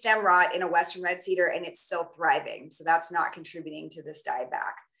see stem rot in a Western red cedar and it's still thriving. So that's not contributing to this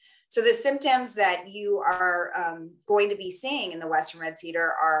dieback. So the symptoms that you are going to be seeing in the Western red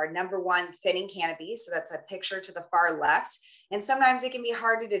cedar are, number one, thinning canopy. So that's a picture to the far left. And sometimes it can be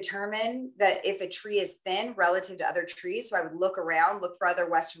hard to determine that if a tree is thin relative to other trees. So I would look around, look for other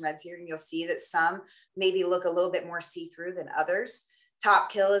Western red cedar, and you'll see that some maybe look a little bit more see-through than others.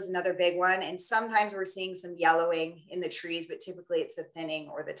 Top kill is another big one. And sometimes we're seeing some yellowing in the trees, but typically it's the thinning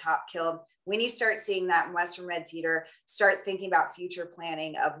or the top kill. When you start seeing that in Western red cedar, start thinking about future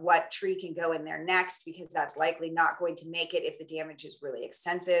planning of what tree can go in there next, because that's likely not going to make it if the damage is really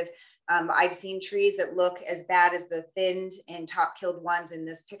extensive. I've seen trees that look as bad as the thinned and top killed ones in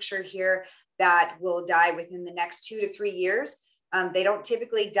this picture here that will die within the next 2 to 3 years. They don't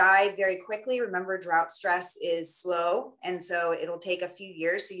typically die very quickly. Remember, drought stress is slow, and so it'll take a few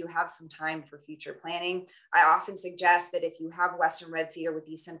years, so you have some time for future planning. I often suggest that if you have Western red cedar with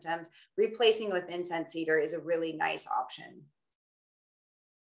these symptoms, replacing with incense cedar is a really nice option.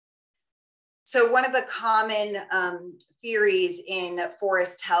 So one of the common theories in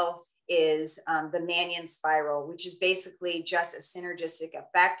forest health is the Mannion spiral, which is basically just a synergistic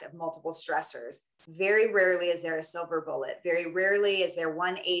effect of multiple stressors. Very rarely is there a silver bullet. Very rarely is there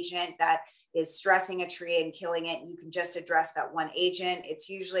one agent that is stressing a tree and killing it. You can just address that one agent. It's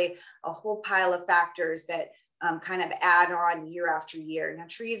usually a whole pile of factors that kind of add on year after year. Now,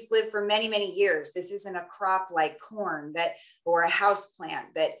 trees live for many, many years. This isn't a crop like corn or a house plant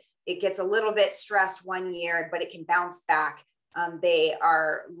that it gets a little bit stressed one year, but it can bounce back. They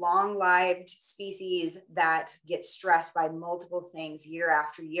are long-lived species that get stressed by multiple things year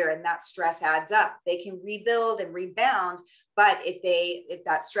after year, and that stress adds up. They can rebuild and rebound, but if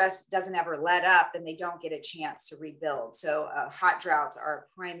that stress doesn't ever let up, then they don't get a chance to rebuild. So hot droughts are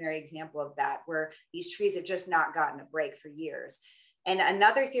a primary example of that, where these trees have just not gotten a break for years. And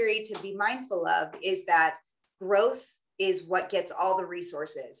another theory to be mindful of is that growth is what gets all the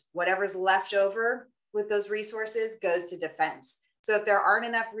resources. Whatever's left over with those resources goes to defense. So if there aren't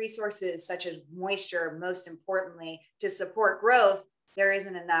enough resources, such as moisture, most importantly, to support growth, there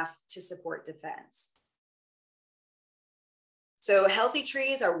isn't enough to support defense. So healthy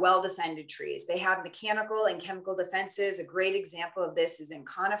trees are well-defended trees. They have mechanical and chemical defenses. A great example of this is in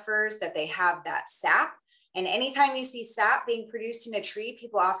conifers, that they have that sap. And anytime you see sap being produced in a tree,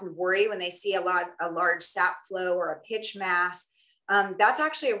 people often worry when they see a large sap flow or a pitch mass. That's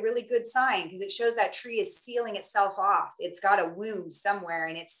actually a really good sign, because it shows that tree is sealing itself off. It's got a wound somewhere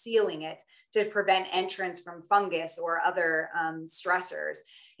and it's sealing it to prevent entrance from fungus or other stressors.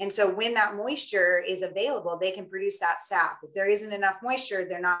 And so when that moisture is available, they can produce that sap. If there isn't enough moisture,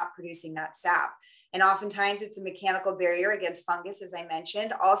 they're not producing that sap. And oftentimes it's a mechanical barrier against fungus, as I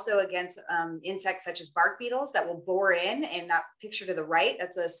mentioned, also against insects such as bark beetles that will bore in. And that picture to the right,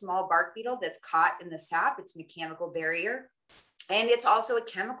 that's a small bark beetle that's caught in the sap. It's a mechanical barrier. And it's also a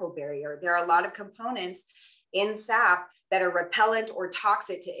chemical barrier. There are a lot of components in sap that are repellent or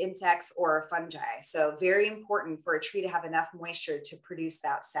toxic to insects or fungi. So very important for a tree to have enough moisture to produce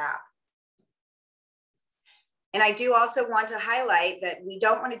that sap. And I do also want to highlight that we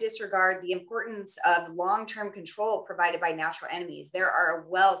don't want to disregard the importance of long-term control provided by natural enemies. There are a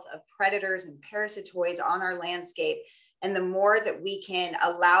wealth of predators and parasitoids on our landscape. And the more that we can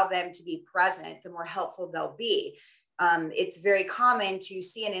allow them to be present, the more helpful they'll be. It's very common to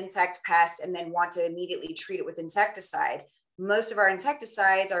see an insect pest and then want to immediately treat it with insecticide. Most of our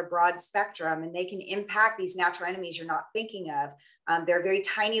insecticides are broad spectrum, and they can impact these natural enemies you're not thinking of. They're very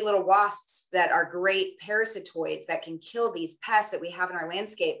tiny little wasps that are great parasitoids that can kill these pests that we have in our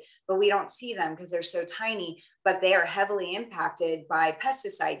landscape, but we don't see them because they're so tiny, but they are heavily impacted by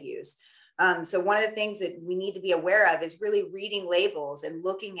pesticide use. So one of the things that we need to be aware of is really reading labels and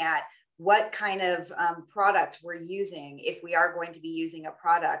looking at what kind of product we're using, if we are going to be using a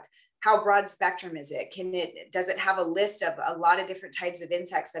product. How broad spectrum is it? Does it have a list of a lot of different types of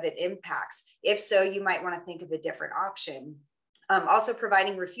insects that it impacts? If so, you might want to think of a different option. Also,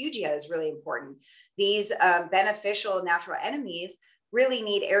 providing refugia is really important. These beneficial natural enemies really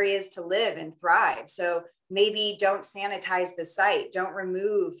need areas to live and thrive. So maybe don't sanitize the site. Don't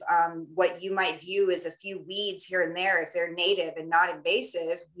remove what you might view as a few weeds here and there. If they're native and not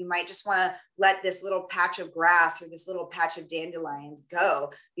invasive, you might just want to let this little patch of grass or this little patch of dandelions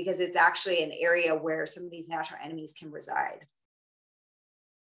go, because it's actually an area where some of these natural enemies can reside.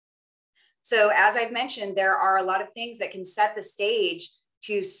 So as I've mentioned, there are a lot of things that can set the stage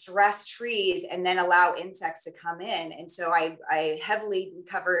to stress trees and then allow insects to come in. And so I heavily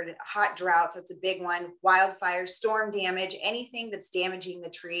covered hot droughts. That's a big one. Wildfires, storm damage, anything that's damaging the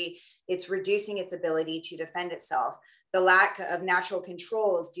tree, it's reducing its ability to defend itself. The lack of natural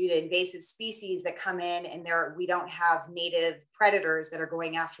controls due to invasive species that come in and we don't have native predators that are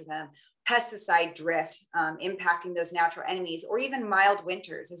going after them. Pesticide drift impacting those natural enemies, or even mild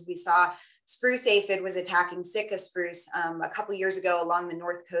winters, as we saw. Spruce aphid was attacking Sitka spruce a couple years ago along the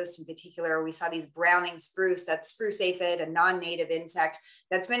North Coast in particular. We saw these browning spruce, that's spruce aphid, a non-native insect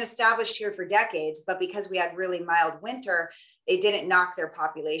that's been established here for decades, but because we had really mild winter, it didn't knock their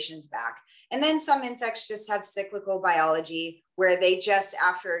populations back. And then some insects just have cyclical biology where they just,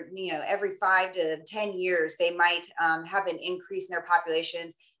 after, every 5 to 10 years, they might have an increase in their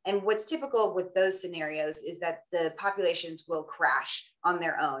populations. And what's typical with those scenarios is that the populations will crash on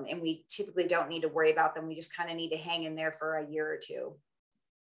their own, and we typically don't need to worry about them. We just kind of need to hang in there for a year or two.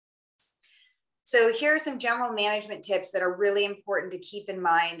 So here are some general management tips that are really important to keep in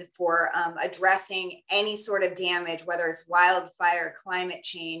mind for addressing any sort of damage, whether it's wildfire, climate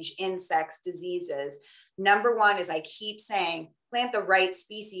change, insects, diseases. Number one is, I keep saying, plant the right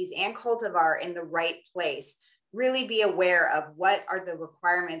species and cultivar in the right place. Really be aware of what are the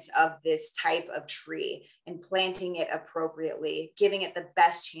requirements of this type of tree and planting it appropriately, giving it the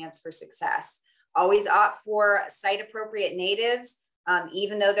best chance for success. Always opt for site appropriate natives.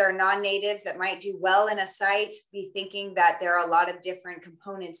 Even though there are non-natives that might do well in a site, be thinking that there are a lot of different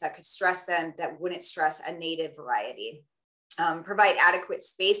components that could stress them that wouldn't stress a native variety. Provide adequate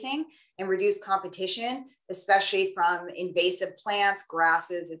spacing and reduce competition, especially from invasive plants,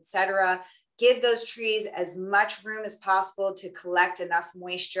 grasses, etc. Give those trees as much room as possible to collect enough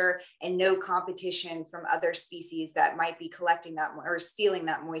moisture and no competition from other species that might be collecting that or stealing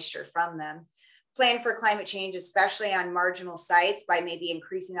that moisture from them. Plan for climate change, especially on marginal sites, by maybe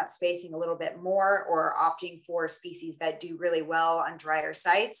increasing that spacing a little bit more or opting for species that do really well on drier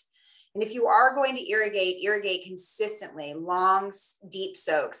sites. And if you are going to irrigate consistently, long, deep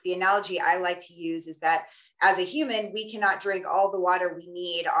soaks. The analogy I like to use is that as a human, we cannot drink all the water we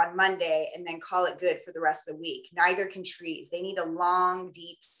need on Monday and then call it good for the rest of the week. Neither can trees. They need a long,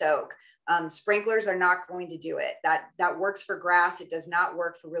 deep soak. Sprinklers are not going to do it. That works for grass. It does not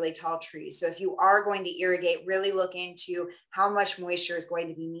work for really tall trees. So if you are going to irrigate, really look into how much moisture is going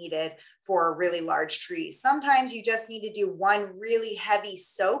to be needed for really large trees. Sometimes you just need to do one really heavy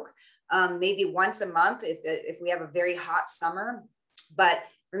soak, maybe once a month if we have a very hot summer. But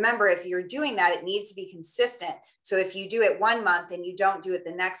remember, if you're doing that, it needs to be consistent. So if you do it 1 month and you don't do it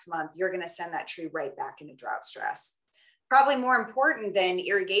the next month, you're going to send that tree right back into drought stress. Probably more important than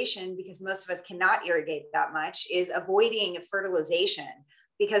irrigation, because most of us cannot irrigate that much, is avoiding fertilization,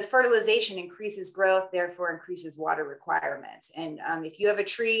 because fertilization increases growth, therefore increases water requirements. And if you have a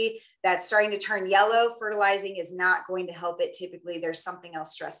tree that's starting to turn yellow, fertilizing is not going to help it. Typically, there's something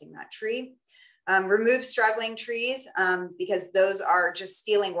else stressing that tree. Remove struggling trees because those are just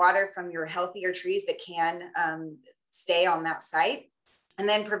stealing water from your healthier trees that can stay on that site. And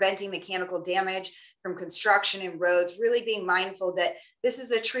then preventing mechanical damage from construction and roads, really being mindful that this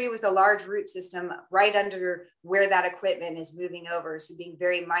is a tree with a large root system right under where that equipment is moving over. So being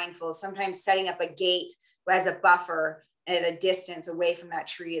very mindful, sometimes setting up a gate as a buffer at a distance away from that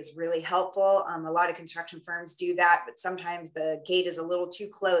tree is really helpful. A lot of construction firms do that, but sometimes the gate is a little too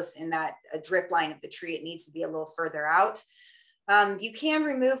close in that drip line of the tree. It needs to be a little further out. You can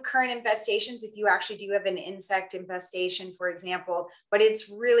remove current infestations if you actually do have an insect infestation, for example, but it's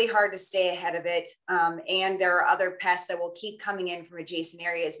really hard to stay ahead of it. And there are other pests that will keep coming in from adjacent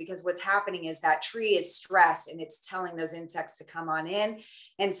areas, because what's happening is that tree is stressed and it's telling those insects to come on in.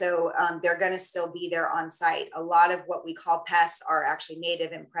 And so they're going to still be there on site. A lot of what we call pests are actually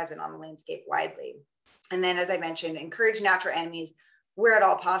native and present on the landscape widely. And then, as I mentioned, encourage natural enemies where at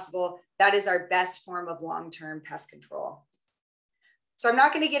all possible. That is our best form of long-term pest control. So I'm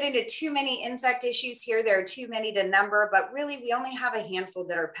not going to get into too many insect issues here. There are too many to number, but really we only have a handful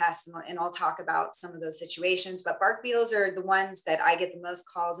that are pests, and I'll talk about some of those situations. But bark beetles are the ones that I get the most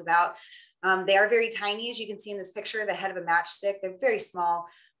calls about. They are very tiny, as you can see in this picture, the head of a matchstick. They're very small,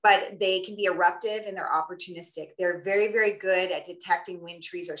 but they can be eruptive and they're opportunistic. They're very, very good at detecting when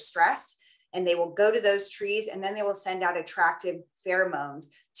trees are stressed, and they will go to those trees and then they will send out attractive pheromones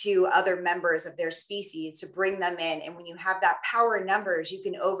to other members of their species to bring them in. And when you have that power in numbers, you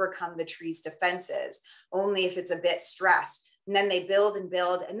can overcome the tree's defenses, only if it's a bit stressed. And then they build and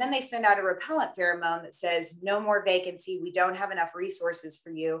build, and then they send out a repellent pheromone that says, no more vacancy, we don't have enough resources for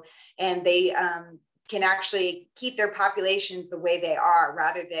you. And they can actually keep their populations the way they are,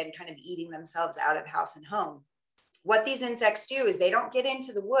 rather than kind of eating themselves out of house and home. What these insects do is they don't get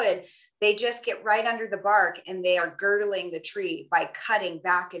into the wood. They just get right under the bark, and they are girdling the tree by cutting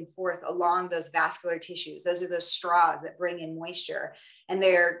back and forth along those vascular tissues. Those are those straws that bring in moisture, and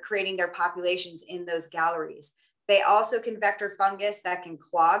they're creating their populations in those galleries. They also can vector fungus that can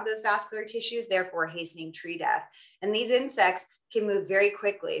clog those vascular tissues, therefore hastening tree death. And these insects can move very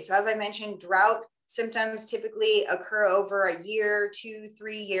quickly. So as I mentioned, drought symptoms typically occur over a year, 2,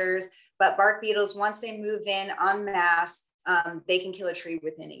 3 years, but bark beetles, once they move in en masse, they can kill a tree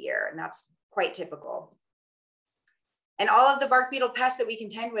within a year, and that's quite typical. And all of the bark beetle pests that we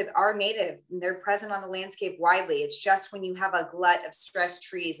contend with are native, and they're present on the landscape widely. It's just when you have a glut of stressed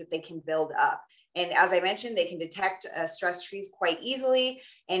trees that they can build up. And as I mentioned, they can detect stressed trees quite easily.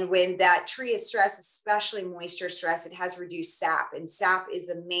 And when that tree is stressed, especially moisture stress, it has reduced sap, and sap is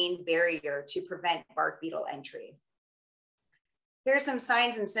the main barrier to prevent bark beetle entry. Here's some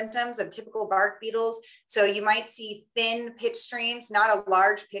signs and symptoms of typical bark beetles. So you might see thin pitch streams, not a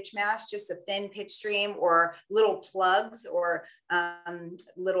large pitch mass, just a thin pitch stream, or little plugs, or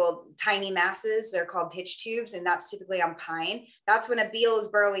little tiny masses. They're called pitch tubes, and that's typically on pine. That's when a beetle is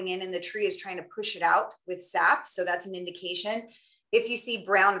burrowing in and the tree is trying to push it out with sap. So that's an indication. If you see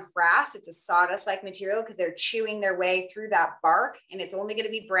brown frass, it's a sawdust-like material because they're chewing their way through that bark, and it's only going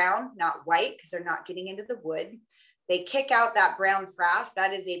to be brown, not white, because they're not getting into the wood. They kick out that brown frass.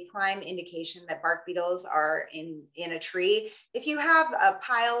 That is a prime indication that bark beetles are in a tree. If you have a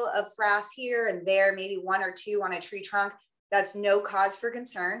pile of frass here and there, maybe 1 or 2 on a tree trunk, that's no cause for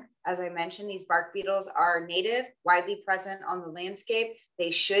concern. As I mentioned, these bark beetles are native, widely present on the landscape.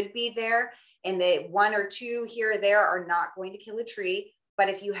 They should be there, and they 1 or 2 here or there are not going to kill a tree. But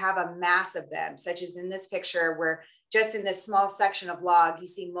if you have a mass of them, such as in this picture, where just in this small section of log, you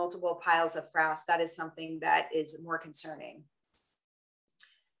see multiple piles of frass, that is something that is more concerning.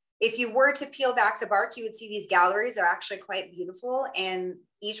 If you were to peel back the bark, you would see these galleries are actually quite beautiful, and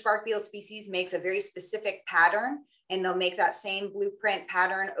each bark beetle species makes a very specific pattern, and they'll make that same blueprint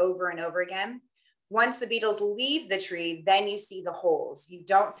pattern over and over again. Once the beetles leave the tree, then you see the holes. You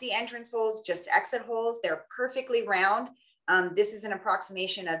don't see entrance holes, just exit holes. They're perfectly round. This is an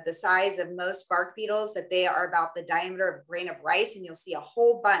approximation of the size of most bark beetles, that they are about the diameter of a grain of rice, and you'll see a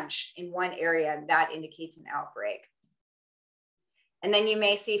whole bunch in one area, and that indicates an outbreak. And then you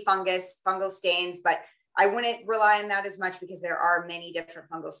may see fungal stains, but I wouldn't rely on that as much because there are many different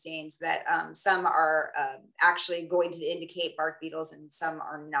fungal stains that some are actually going to indicate bark beetles and some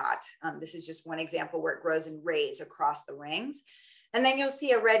are not. This is just one example where it grows in rays across the rings. And then you'll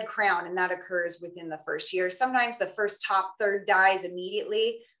see a red crown, and that occurs within the first year. Sometimes the first top third dies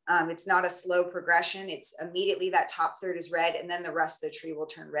immediately. It's not a slow progression. It's immediately that top third is red, and then the rest of the tree will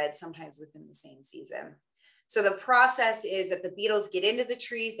turn red, sometimes within the same season. So the process is that the beetles get into the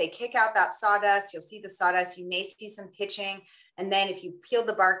trees, they kick out that sawdust. You'll see the sawdust, you may see some pitching. And then if you peel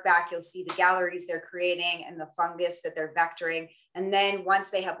the bark back, you'll see the galleries they're creating and the fungus that they're vectoring. And then once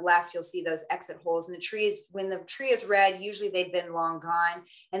they have left, you'll see those exit holes in the trees. When the tree is red, usually they've been long gone,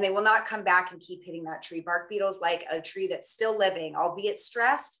 and they will not come back and keep hitting that tree. Bark beetles like a tree that's still living, albeit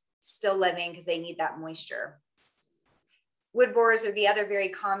stressed, still living, because they need that moisture. Wood borers are the other very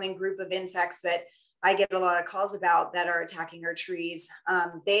common group of insects that I get a lot of calls about that are attacking our trees.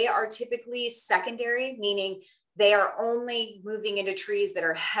 They are typically secondary, meaning they are only moving into trees that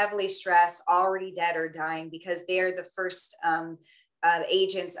are heavily stressed, already dead or dying, because they're the first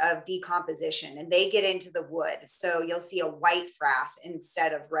agents of decomposition, and they get into the wood. So you'll see a white frass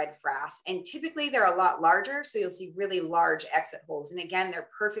instead of red frass. And typically they're a lot larger. So you'll see really large exit holes. And again, they're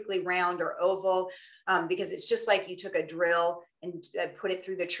perfectly round or oval because it's just like you took a drill and put it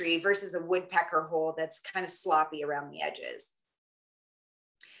through the tree versus a woodpecker hole that's kind of sloppy around the edges.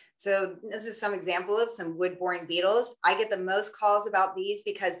 So this is some example of some wood boring beetles. I get the most calls about these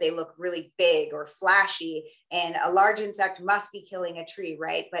because they look really big or flashy, and a large insect must be killing a tree,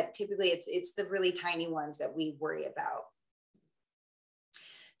 right? But typically it's the really tiny ones that we worry about.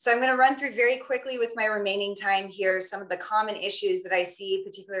 So I'm going to run through very quickly with my remaining time here some of the common issues that I see,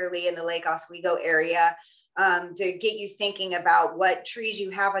 particularly in the Lake Oswego area, to get you thinking about what trees you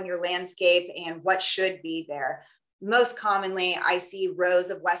have on your landscape and what should be there. Most commonly, I see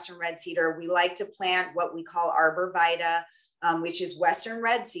rows of Western red cedar. We like to plant what we call arborvitae, which is Western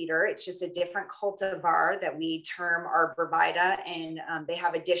red cedar. It's just a different cultivar that we term arborvitae, and they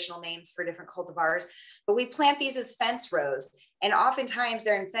have additional names for different cultivars. But we plant these as fence rows. And oftentimes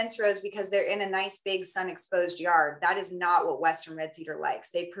they're in fence rows because they're in a nice big sun exposed yard. That is not what Western red cedar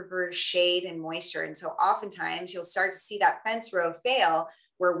likes. They prefer shade and moisture. And so oftentimes you'll start to see that fence row fail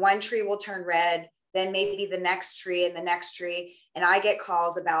where one tree will turn red, then maybe the next tree and the next tree. And I get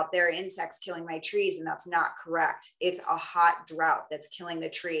calls about their insects killing my trees, and that's not correct. It's a hot drought that's killing the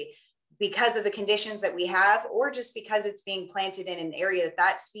tree because of the conditions that we have, or just because it's being planted in an area that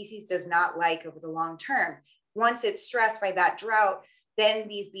that species does not like over the long term. Once it's stressed by that drought, then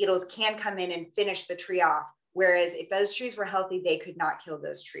these beetles can come in and finish the tree off. Whereas if those trees were healthy, they could not kill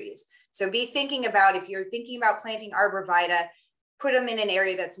those trees. So be thinking about, if you're thinking about planting arborvitae, put them in an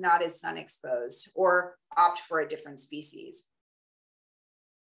area that's not as sun exposed, or opt for a different species.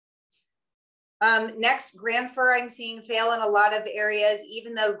 Next, grand fir I'm seeing fail in a lot of areas.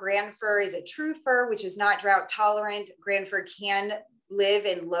 Even though grand fir is a true fir, which is not drought tolerant, grand fir can live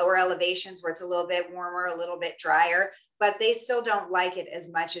in lower elevations where it's a little bit warmer, a little bit drier, but they still don't like it as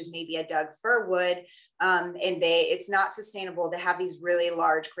much as maybe a Doug fir would. It's not sustainable to have these really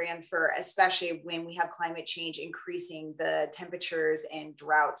large grand fir, especially when we have climate change increasing the temperatures and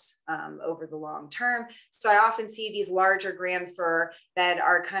droughts over the long term. So I often see these larger grand fir that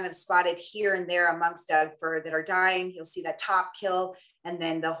are kind of spotted here and there amongst Doug fir that are dying. You'll see that top kill, and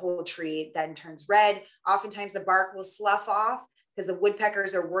then the whole tree then turns red. Oftentimes the bark will slough off because the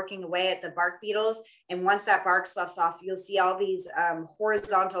woodpeckers are working away at the bark beetles. And once that bark sloughs off, you'll see all these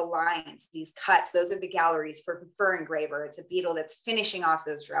horizontal lines, these cuts. Those are the galleries for fir engraver. It's a beetle that's finishing off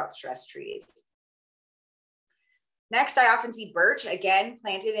those drought stressed trees. Next, I often see birch, again,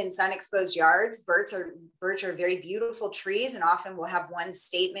 planted in sun exposed yards. Birch are very beautiful trees and often will have one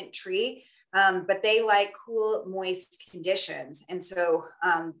statement tree. But they like cool, moist conditions. And so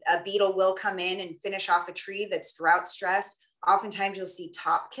a beetle will come in and finish off a tree that's drought stressed. Oftentimes you'll see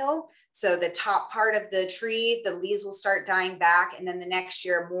top kill. So the top part of the tree, the leaves will start dying back. And then the next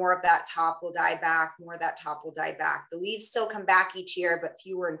year, more of that top will die back, more of that top will die back. The leaves still come back each year, but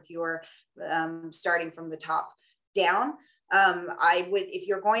fewer and fewer starting from the top down. I would, if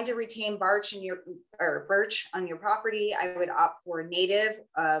you're going to retain birch on your property, I would opt for native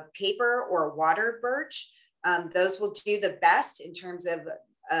paper or water birch. Those will do the best in terms of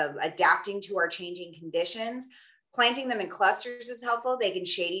adapting to our changing conditions. Planting them in clusters is helpful. They can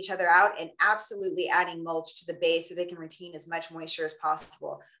shade each other out, and absolutely adding mulch to the base so they can retain as much moisture as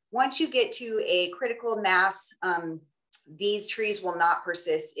possible. Once you get to a critical mass, these trees will not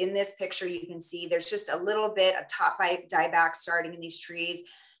persist. In this picture, you can see there's just a little bit of top dieback starting in these trees.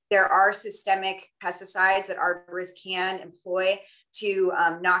 There are systemic pesticides that arborists can employ to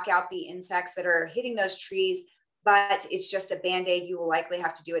knock out the insects that are hitting those trees, but it's just a Band-Aid. You will likely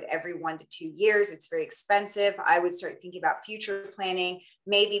have to do it every 1 to 2 years. It's very expensive. I would start thinking about future planning,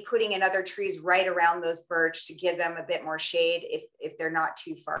 maybe putting in other trees right around those birch to give them a bit more shade if they're not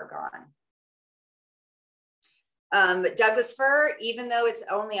too far gone. Douglas fir, even though it's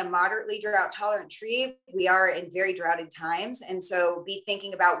only a moderately drought tolerant tree, we are in very droughted times. And so be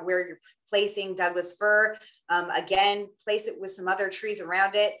thinking about where you're placing Douglas fir. Again, place it with some other trees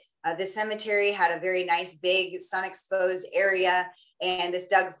around it. This cemetery had a very nice big sun exposed area, and this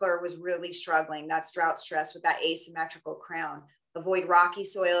Doug fir was really struggling. That's drought stress with that asymmetrical crown. Avoid rocky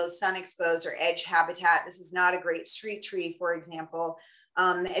soils, sun exposed, or edge habitat. This is not a great street tree, for example.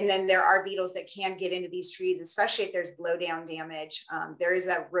 And then there are beetles that can get into these trees, especially if there's blowdown damage. There is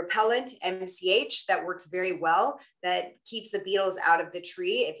a repellent, MCH, that works very well, that keeps the beetles out of the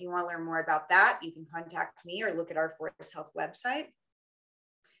tree. If you want to learn more about that, you can contact me or look at our Forest Health website.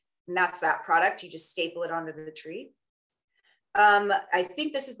 And that's that product. You just staple it onto the tree. I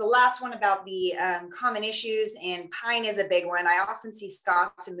think this is the last one about the common issues, and pine is a big one. I often see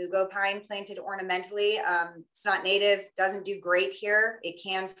Scots and Mugo pine planted ornamentally. It's not native, doesn't do great here. It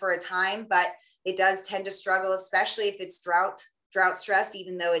can for a time, but it does tend to struggle, especially if it's drought stressed,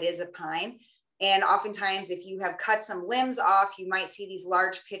 even though it is a pine. And oftentimes, if you have cut some limbs off, you might see these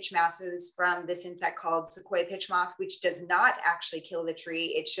large pitch masses from this insect called Sequoia pitch moth, which does not actually kill the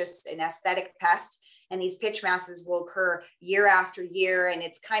tree. It's just an aesthetic pest. And these pitch masses will occur year after year, and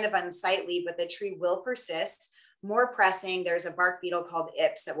it's kind of unsightly, but the tree will persist. more pressing, there's a bark beetle called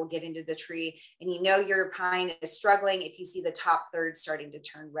Ips that will get into the tree. And you know your pine is struggling if you see the top third starting to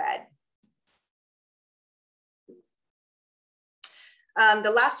turn red.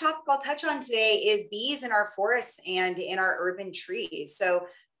 The last topic I'll touch on today is bees in our forests and in our urban trees. So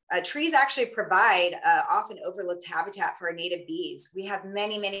trees actually provide often overlooked habitat for our native bees. We have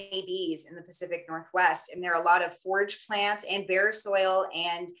many, many bees in the Pacific Northwest, and there are a lot of forage plants and bare soil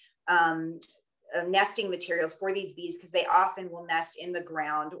and nesting materials for these bees because they often will nest in the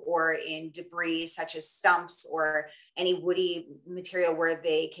ground or in debris such as stumps or any woody material where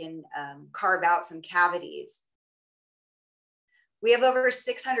they can carve out some cavities. We have over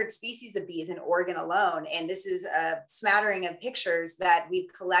 600 species of bees in Oregon alone, and this is a smattering of pictures that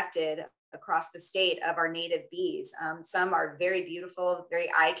we've collected across the state of our native bees. Some are very beautiful,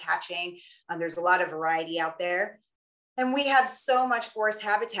 very eye-catching. There's a lot of variety out there. And we have so much forest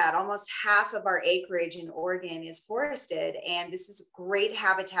habitat. Almost half of our acreage in Oregon is forested, and this is great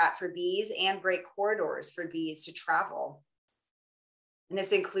habitat for bees and great corridors for bees to travel. And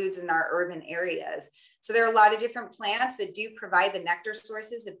this includes in our urban areas. So there are a lot of different plants that do provide the nectar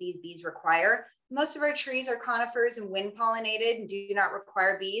sources that these bees require. Most of our trees are conifers and wind pollinated and do not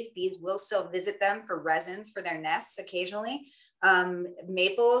require bees. Bees will still visit them for resins for their nests occasionally.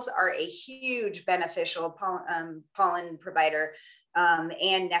 Maples are a huge beneficial pollen provider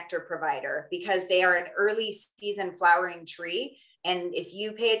and nectar provider because they are an early season flowering tree. And if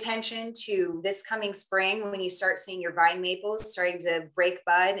you pay attention to this coming spring, when you start seeing your vine maples starting to break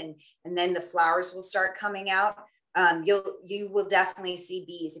bud and then the flowers will start coming out, you will definitely see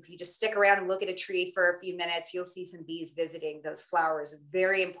bees. If you just stick around and look at a tree for a few minutes, you'll see some bees visiting those flowers, a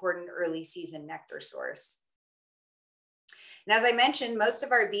very important early season nectar source. And as I mentioned, most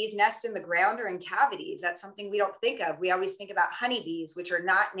of our bees nest in the ground or in cavities. That's something we don't think of. We always think about honeybees, which are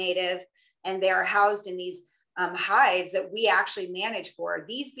not native, and they are housed in these hives that we actually manage for.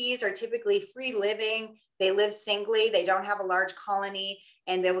 These bees are typically free living. They live singly. They don't have a large colony,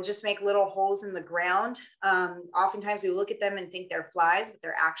 and they will just make little holes in the ground. Oftentimes we look at them and think they're flies, but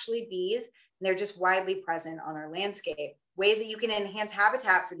they're actually bees, and they're just widely present on our landscape. Ways that you can enhance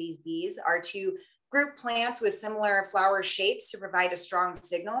habitat for these bees are to group plants with similar flower shapes to provide a strong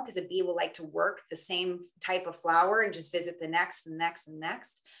signal, because a bee will like to work the same type of flower and just visit the next and next and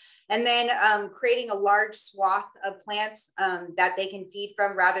next. And then creating a large swath of plants that they can feed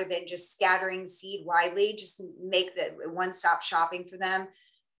from rather than just scattering seed widely, just make the one-stop shopping for them.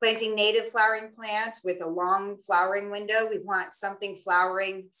 Planting native flowering plants with a long flowering window. We want something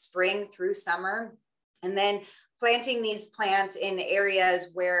flowering spring through summer. And then planting these plants in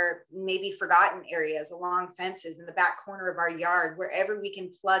areas where maybe forgotten areas, along fences, in the back corner of our yard, wherever we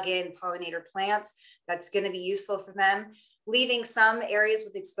can plug in pollinator plants, that's going to be useful for them. Leaving some areas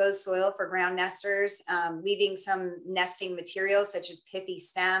with exposed soil for ground nesters, leaving some nesting materials such as pithy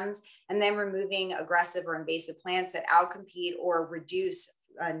stems, and then removing aggressive or invasive plants that outcompete or reduce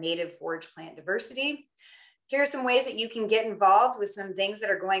native forage plant diversity. Here are some ways that you can get involved with some things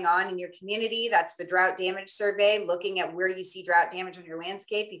that are going on in your community. That's the drought damage survey, looking at where you see drought damage on your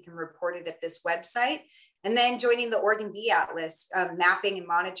landscape. You can report it at this website. And then joining the Oregon Bee Atlas, mapping and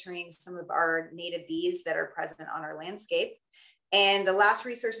monitoring some of our native bees that are present on our landscape. And the last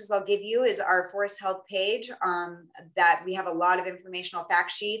resources I'll give you is our forest health page that we have a lot of informational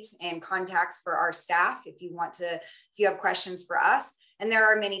fact sheets and contacts for our staff if you have questions for us. And there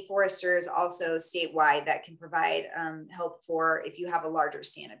are many foresters also statewide that can provide help for if you have a larger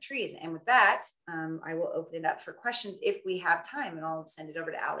stand of trees. And with that, I will open it up for questions if we have time, and I'll send it over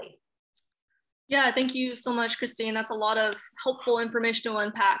to Allie. Yeah, thank you so much, Christine. That's a lot of helpful information to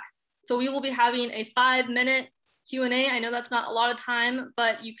unpack. So we will be having a 5-minute Q&A. I know that's not a lot of time,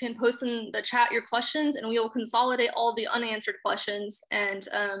 but you can post in the chat your questions, and we will consolidate all the unanswered questions and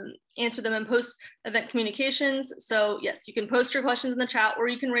answer them in post-event communications. So yes, you can post your questions in the chat, or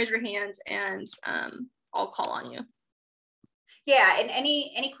you can raise your hand and I'll call on you. Yeah, and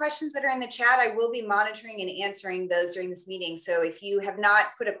any questions that are in the chat, I will be monitoring and answering those during this meeting. So if you have not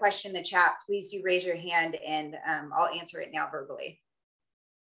put a question in the chat, please do raise your hand, and I'll answer it now verbally.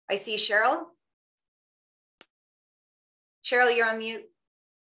 I see Cheryl. Cheryl, you're on mute.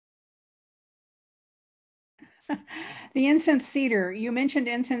 The incense cedar, you mentioned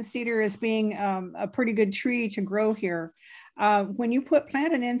incense cedar as being a pretty good tree to grow here. When you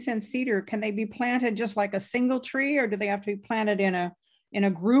plant an incense cedar, can they be planted just like a single tree, or do they have to be planted in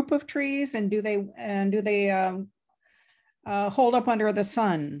a group of trees? And do they hold up under the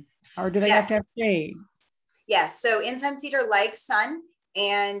sun, or do they have to have shade? Yes, so incense cedar likes sun,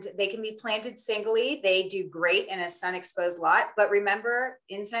 and they can be planted singly. They do great in a sun exposed lot. But remember,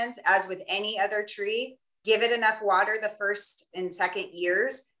 incense, as with any other tree, Give it enough water the first and second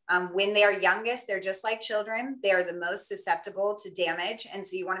years. When they are youngest, they're just like children. They are the most susceptible to damage. And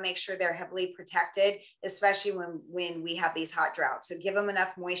so you want to make sure they're heavily protected, especially when we have these hot droughts. So give them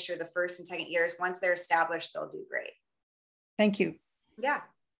enough moisture the first and second years. Once they're established, they'll do great. Thank you. Yeah.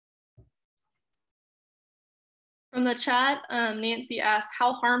 From the chat, Nancy asked,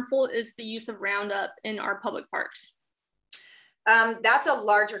 how harmful is the use of Roundup in our public parks? That's a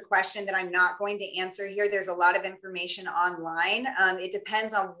larger question that I'm not going to answer here. There's a lot of information online. It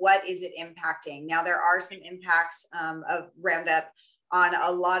depends on what is it impacting. Now, there are some impacts of Roundup on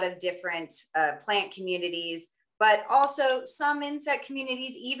a lot of different plant communities, but also some insect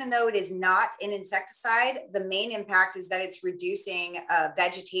communities. Even though it is not an insecticide, the main impact is that it's reducing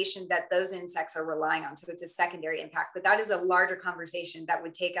vegetation that those insects are relying on. So it's a secondary impact, but that is a larger conversation that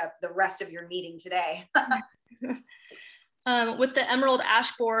would take up the rest of your meeting today. With the emerald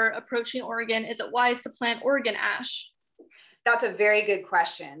ash borer approaching Oregon, is it wise to plant Oregon ash? That's a very good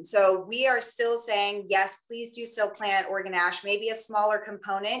question. So we are still saying, yes, please do still plant Oregon ash, maybe a smaller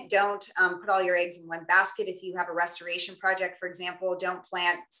component. Don't put all your eggs in one basket. If you have a restoration project, for example, don't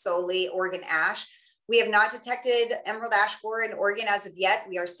plant solely Oregon ash. We have not detected emerald ash borer in Oregon as of yet.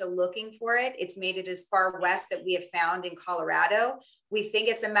 We are still looking for it. It's made it as far west that we have found in Colorado. We think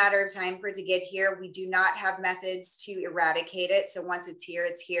it's a matter of time for it to get here. We do not have methods to eradicate it. So once it's here,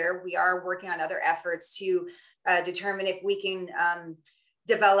 it's here. We are working on other efforts to determine if we can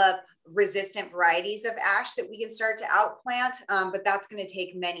develop resistant varieties of ash that we can start to outplant, but that's going to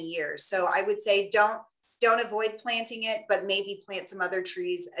take many years. So I would say don't avoid planting it, but maybe plant some other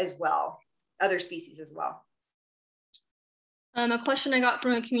trees as well. Other species as well. A question I got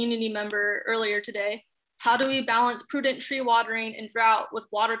from a community member earlier today. How do we balance prudent tree watering and drought with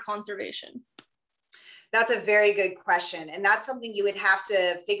water conservation? That's a very good question. And that's something you would have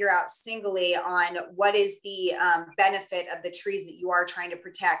to figure out singly on what is the benefit of the trees that you are trying to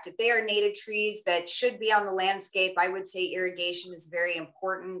protect. If they are native trees that should be on the landscape, I would say irrigation is very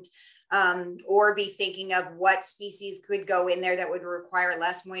important. Or be thinking of what species could go in there that would require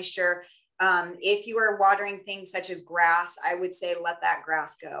less moisture. If you are watering things such as grass, I would say let that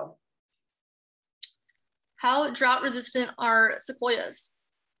grass go. How drought resistant are sequoias?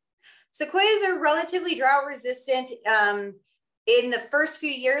 Sequoias are relatively drought resistant. In the first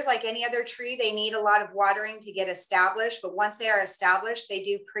few years, like any other tree, they need a lot of watering to get established, but once they are established, they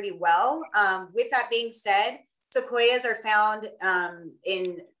do pretty well. With that being said, sequoias are found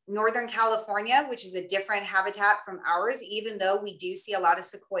in Northern California, which is a different habitat from ours, even though we do see a lot of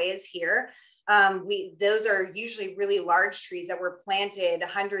sequoias here. Those are usually really large trees that were planted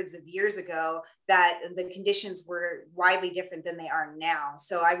hundreds of years ago, that the conditions were widely different than they are now.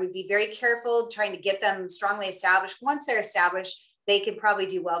 So I would be very careful trying to get them strongly established. Once they're established, they can probably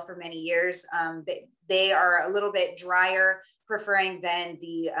do well for many years. They are a little bit drier, preferring than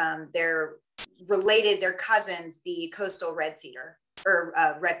their cousins, the coastal red cedar or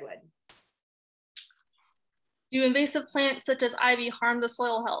redwood. Do invasive plants such as ivy harm the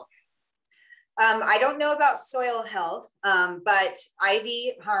soil health? I don't know about soil health, but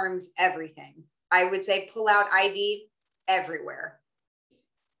ivy harms everything. I would say pull out ivy everywhere.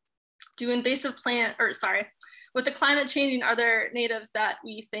 Do invasive with the climate changing, are there natives that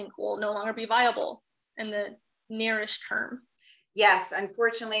we think will no longer be viable in the nearest term? Yes,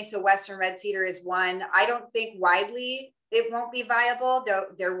 unfortunately. So Western red cedar is one. I don't think widely it won't be viable, though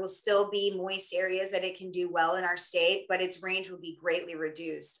there will still be moist areas that it can do well in our state, but its range will be greatly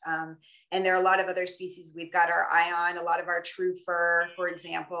reduced. And there are a lot of other species we've got our eye on, a lot of our true fir, for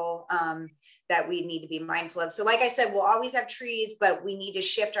example, that we need to be mindful of. So like I said, we'll always have trees, but we need to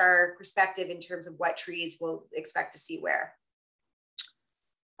shift our perspective in terms of what trees we'll expect to see where.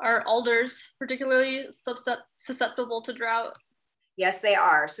 Are alders particularly susceptible to drought? Yes, they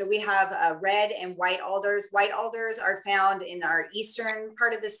are. So we have red and white alders. White alders are found in our eastern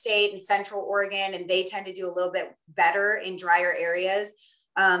part of the state in central Oregon, and they tend to do a little bit better in drier areas.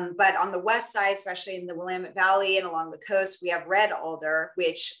 But on the west side, especially in the Willamette Valley and along the coast, we have red alder,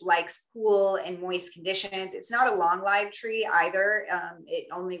 which likes cool and moist conditions. It's not a long-lived tree either. It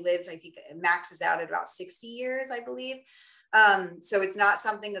only lives, I think it maxes out at about 60 years, I believe. So it's not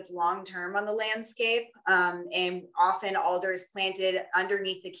something that's long-term on the landscape. And often alder is planted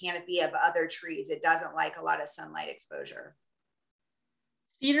underneath the canopy of other trees. It doesn't like a lot of sunlight exposure.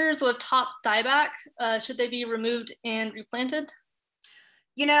 Cedars with top dieback, should they be removed and replanted?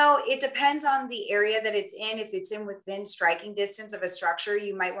 You know, it depends on the area that it's in. If it's in within striking distance of a structure,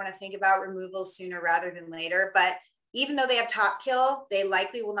 you might want to think about removal sooner rather than later. But even though they have top kill, they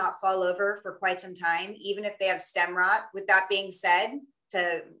likely will not fall over for quite some time, even if they have stem rot. With that being said,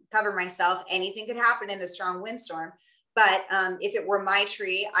 to cover myself. Anything could happen in a strong windstorm. But if it were my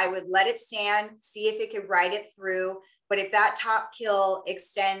tree, I would let it stand, see if it could ride it through. But if that top kill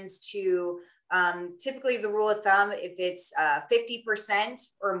extends to, typically the rule of thumb, if it's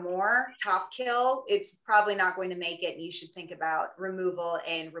 50% or more top kill, it's probably not going to make it. And you should think about removal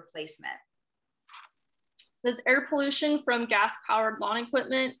and replacement. Does air pollution from gas-powered lawn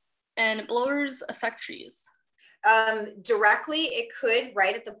equipment and blowers affect trees? Directly, it could,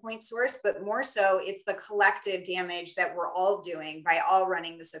 right at the point source, but more so it's the collective damage that we're all doing by all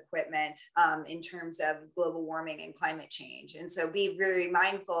running this equipment in terms of global warming and climate change. And so be very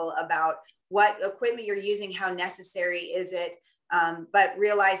mindful about what equipment you're using, how necessary is it, but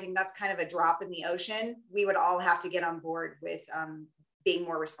realizing that's kind of a drop in the ocean. We would all have to get on board with being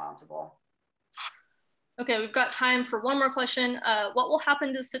more responsible. Okay, we've got time for one more question. What will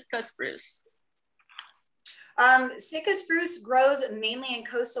happen to Sitka spruce? Sitka spruce grows mainly in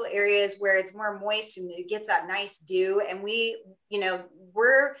coastal areas where it's more moist and it gets that nice dew. And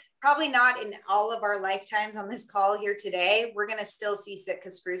we're probably not in all of our lifetimes on this call here today. We're going to still see Sitka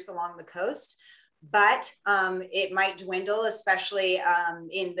spruce along the coast, but it might dwindle, especially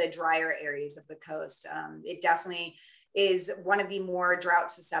in the drier areas of the coast. It definitely is one of the more drought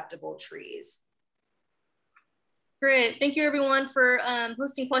susceptible trees. Great, thank you everyone for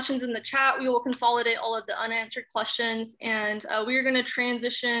posting questions in the chat. We will consolidate all of the unanswered questions, and we are going to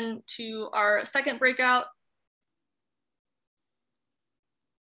transition to our second breakout.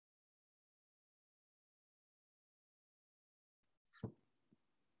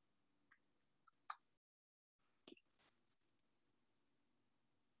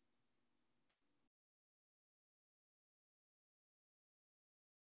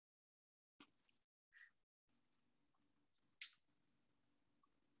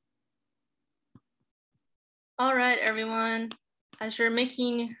 All right, everyone, as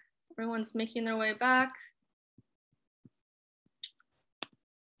everyone's making their way back.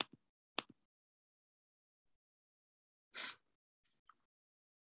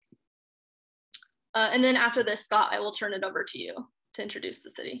 And then after this, Scott, I will turn it over to you to introduce the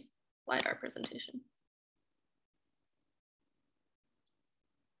city LiDAR presentation.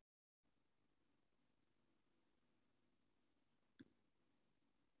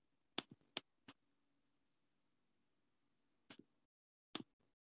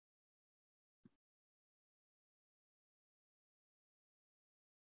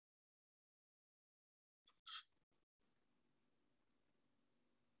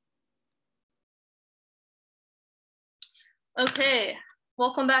 Okay,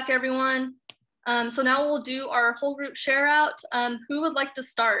 welcome back everyone. So now we'll do our whole group share out. Who would like to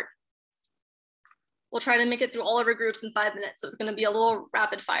start? We'll try to make it through all of our groups in 5 minutes. So it's gonna be a little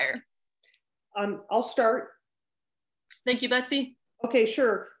rapid fire. I'll start. Thank you, Betsy. Okay,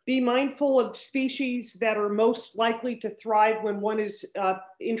 sure. Be mindful of species that are most likely to thrive when one is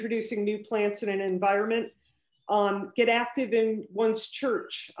introducing new plants in an environment. Get active in one's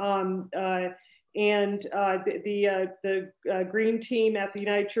church. And the green team at the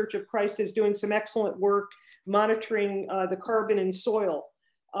United Church of Christ is doing some excellent work monitoring the carbon in soil.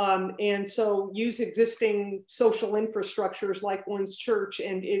 And so use existing social infrastructures like one's church,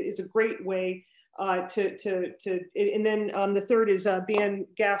 and it is a great way and then the third is ban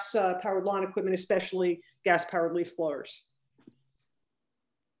gas powered lawn equipment, especially gas powered leaf blowers.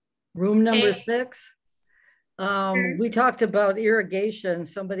 Room number 6. We talked about irrigation.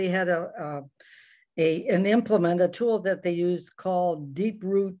 Somebody had a tool that they use called deep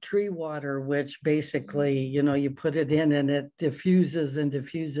root tree water, which basically, you put it in and it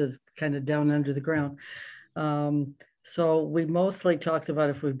diffuses kind of down under the ground. So we mostly talked about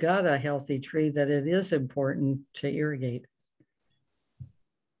if we've got a healthy tree that it is important to irrigate.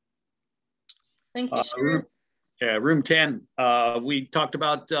 Thank you, Sharon. Yeah, room 10. We talked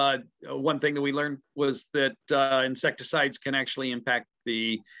about one thing that we learned was that insecticides can actually impact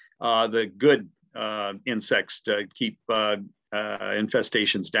the good insects to keep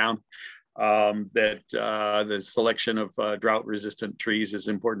infestations down. That the selection of drought-resistant trees is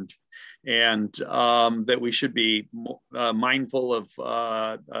important, and that we should be mindful of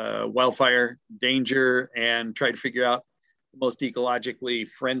wildfire danger and try to figure out the most ecologically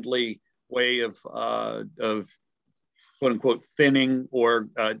friendly way of quote unquote thinning or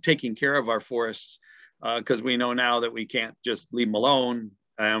taking care of our forests, because we know now that we can't just leave them alone.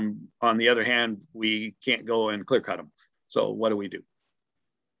 On the other hand, we can't go and clear cut them. So what do we do?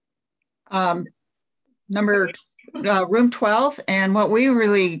 Room 12, and what we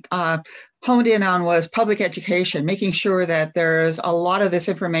really honed in on was public education, making sure that there's a lot of this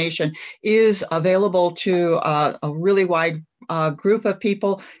information is available to a really wide group of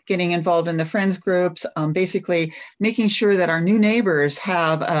people, getting involved in the friends groups, basically making sure that our new neighbors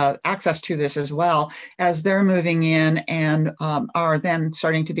have access to this as well as they're moving in and are then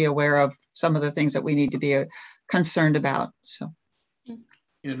starting to be aware of some of the things that we need to be concerned about. So,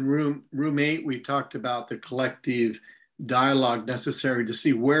 in room 8, we talked about the collective dialogue necessary to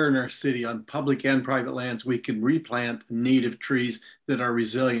see where in our city on public and private lands we can replant native trees that are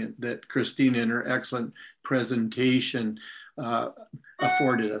resilient, that Christina in her excellent presentation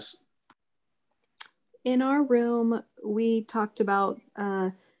afforded us. In our room, we talked about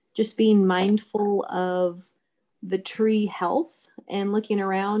just being mindful of the tree health and looking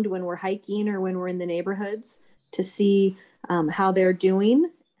around when we're hiking or when we're in the neighborhoods to see how they're doing.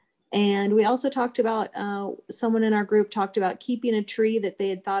 And we also talked about, someone in our group talked about keeping a tree that they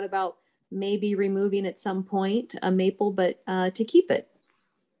had thought about maybe removing at some point, a maple, but to keep it.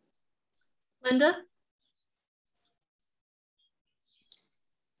 Linda?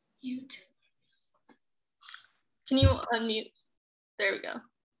 Mute. Can you unmute? There we go.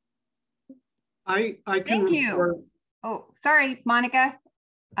 I can. Thank you. Oh, sorry, Monica.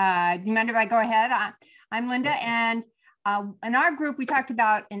 Do you mind if I go ahead? I'm Linda, and in our group, we talked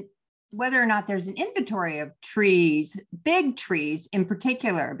about whether or not there's an inventory of trees, big trees in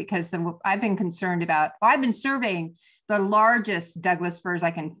particular, because I've been concerned about, well, I've been surveying the largest Douglas firs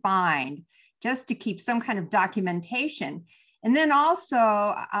I can find just to keep some kind of documentation. And then also,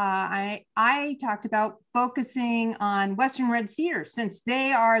 I talked about focusing on Western red cedars, since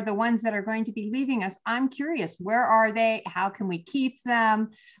they are the ones that are going to be leaving us. I'm curious, where are they? How can we keep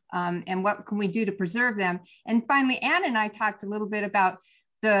them? And what can we do to preserve them? And finally, Ann and I talked a little bit about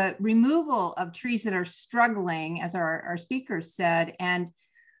the removal of trees that are struggling, as our speakers said. And,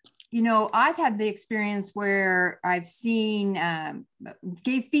 you know, I've had the experience where I've seen,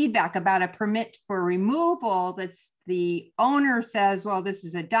 gave feedback about a permit for removal that's the owner says, well, this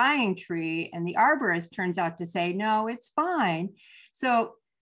is a dying tree. And the arborist turns out to say, no, it's fine. So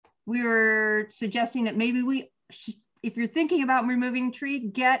we were suggesting that maybe if you're thinking about removing a tree,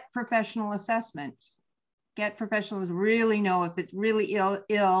 get professional assessments. Get professionals really know if it's really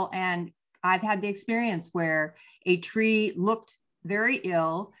ill. And I've had the experience where a tree looked very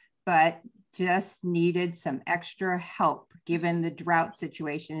ill, but just needed some extra help given the drought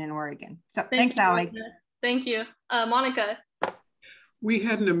situation in Oregon. So thanks, Allie. Monica. Thank you. Monica. We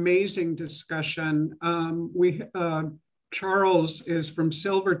had an amazing discussion. Charles is from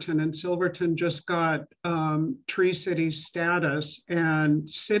Silverton, and Silverton just got Tree City status, and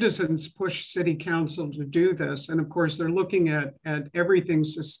citizens pushed City Council to do this. And of course, they're looking at everything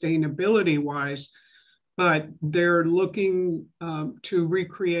sustainability-wise, but they're looking to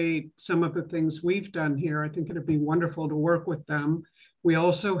recreate some of the things we've done here. I think it'd be wonderful to work with them. We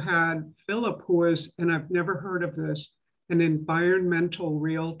also had Philip, who is, and I've never heard of this, an environmental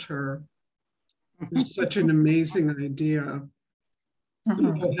realtor. It's such an amazing idea.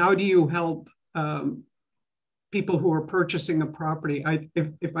 How do you help people who are purchasing a property,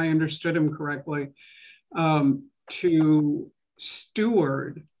 if I understood him correctly, to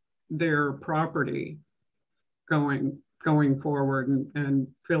steward their property going forward? And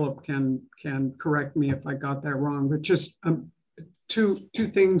Philip can correct me if I got that wrong, but just two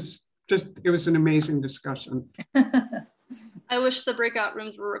things. Just, it was an amazing discussion. I wish the breakout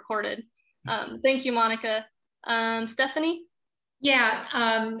rooms were recorded. Thank you, Monica. Stephanie? Yeah,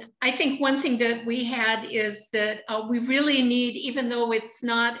 I think one thing that we had is that we really need, even though it's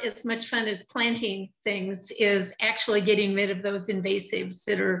not as much fun as planting things, is actually getting rid of those invasives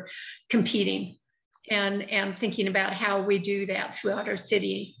that are competing and thinking about how we do that throughout our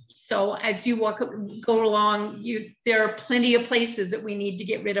city. So as you go along, there are plenty of places that we need to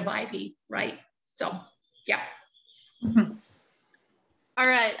get rid of ivy, right? So, yeah. All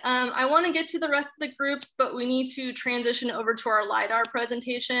right, I want to get to the rest of the groups, but we need to transition over to our LiDAR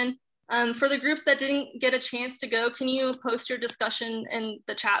presentation. For the groups that didn't get a chance to go, can you post your discussion in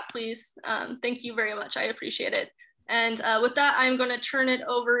the chat, please? Thank you very much, I appreciate it. And with that, I'm going to turn it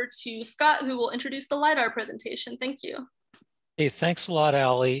over to Scott, who will introduce the LiDAR presentation. Thank you. Hey, thanks a lot,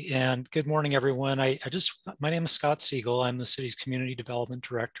 Allie, and good morning, everyone. My name is Scott Siegel. I'm the city's Community Development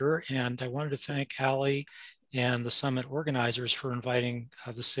Director, and I wanted to thank Allie and the summit organizers for inviting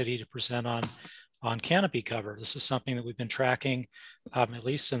the city to present on canopy cover. This is something that we've been tracking at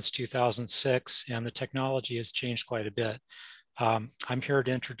least since 2006, and the technology has changed quite a bit. I'm here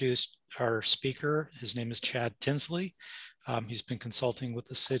to introduce our speaker. His name is Chad Tinsley. He's been consulting with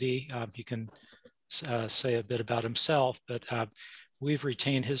the city. He can say a bit about himself, but we've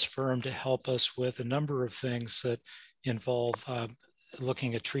retained his firm to help us with a number of things that involve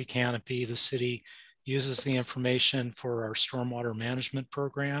looking at tree canopy. The city uses the information for our stormwater management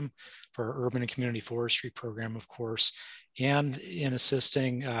program, for our urban and community forestry program, of course, and in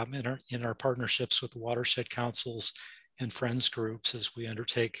assisting in our partnerships with the watershed councils and friends groups as we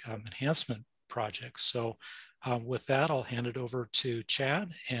undertake enhancement projects. So with that, I'll hand it over to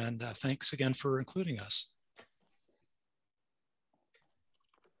Chad, and thanks again for including us.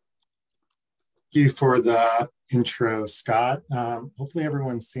 Thank you for the intro, Scott. Hopefully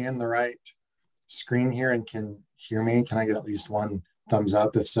everyone's seeing the right screen here and can hear me. Can I get at least one thumbs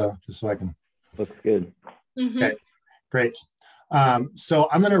up? If so, just so I can. Looks good. Mm-hmm. Okay, great. So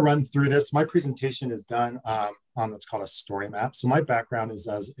I'm going to run through this. My presentation is done on what's called a story map. So my background is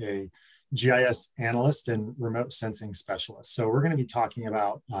as a GIS analyst and remote sensing specialist. So we're going to be talking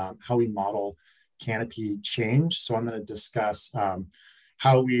about how we model canopy change. So I'm going to discuss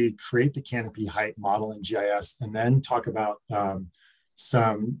how we create the canopy height model in GIS, and then talk about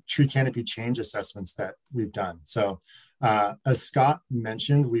some tree canopy change assessments that we've done. So as Scott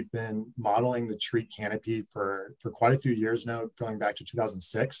mentioned, we've been modeling the tree canopy for quite a few years now, going back to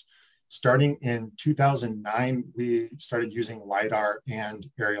 2006. Starting in 2009, we started using LiDAR and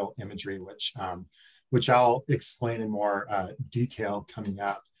aerial imagery, which I'll explain in more detail coming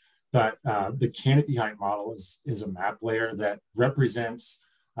up. But the canopy height model is a map layer that represents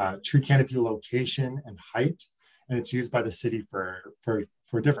tree canopy location and height, and it's used by the city for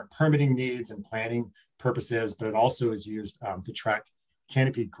different permitting needs and planning purposes, but it also is used to track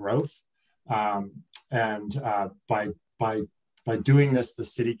canopy growth. By doing this, the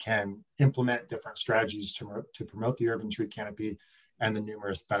city can implement different strategies to promote the urban tree canopy and the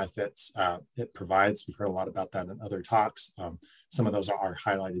numerous benefits it provides. We've heard a lot about that in other talks. Some of those are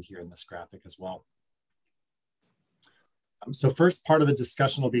highlighted here in this graphic as well. So first part of the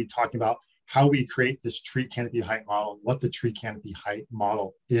discussion will be talking about how we create this tree canopy height model, what the tree canopy height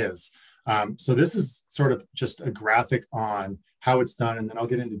model is. So this is sort of just a graphic on how it's done, and then I'll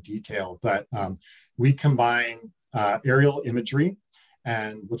get into detail. But we combine aerial imagery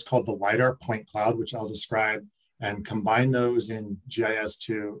and what's called the LiDAR point cloud, which I'll describe, and combine those in GIS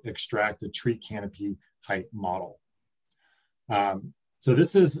to extract a tree canopy height model. So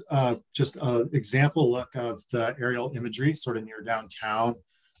this is just an example look of the aerial imagery sort of near downtown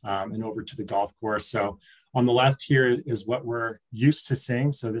and over to the golf course. So on the left here is what we're used to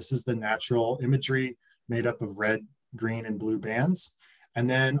seeing. So this is the natural imagery made up of red, green, and blue bands. And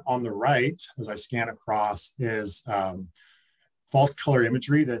then on the right, as I scan across, is false color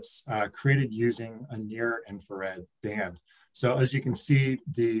imagery that's created using a near infrared band. So as you can see,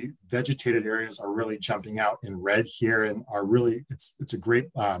 the vegetated areas are really jumping out in red here, and are really, it's a great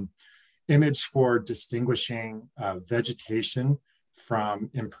image for distinguishing vegetation from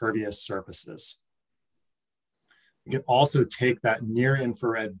impervious surfaces. You can also take that near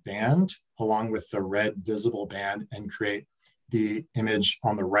infrared band along with the red visible band and create the image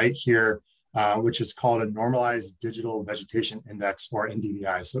on the right here, which is called a normalized digital vegetation index, or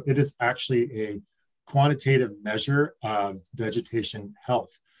NDVI. So it is actually a quantitative measure of vegetation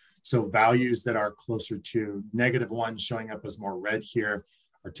health. So values that are closer to -1 showing up as more red here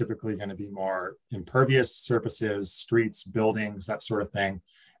are typically going to be more impervious surfaces, streets, buildings, that sort of thing.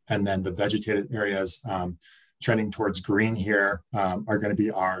 And then the vegetated areas trending towards green here are going to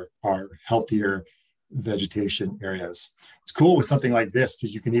be our healthier vegetation areas. It's cool with something like this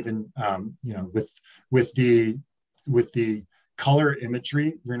because you can even, you know, with the color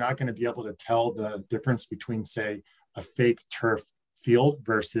imagery, you're not going to be able to tell the difference between, say, a fake turf field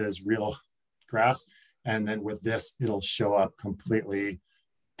versus real grass. And then with this, it'll show up completely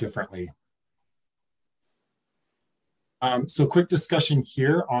differently. So quick discussion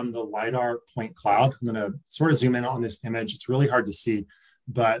here on the LiDAR point cloud. I'm going to sort of zoom in on this image. It's really hard to see,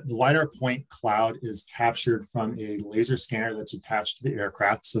 but the LiDAR point cloud is captured from a laser scanner that's attached to the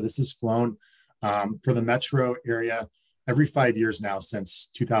aircraft. So this is flown for the metro area every 5 years now since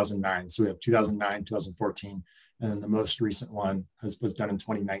 2009. So we have 2009, 2014, and then the most recent one was done in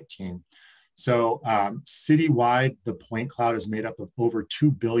 2019. So citywide, the point cloud is made up of over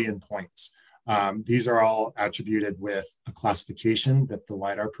 2 billion points. These are all attributed with a classification that the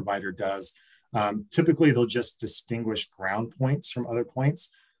LiDAR provider does. Typically, they'll just distinguish ground points from other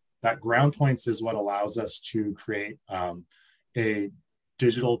points. That ground points is what allows us to create a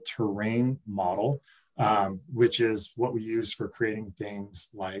digital terrain model, which is what we use for creating things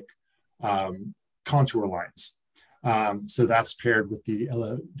like contour lines. So that's paired with the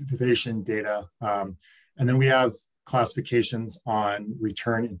elevation data. And then we have classifications on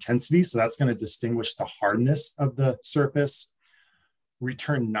return intensity. So that's going to distinguish the hardness of the surface.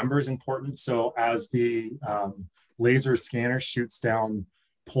 Return number is important. So as the laser scanner shoots down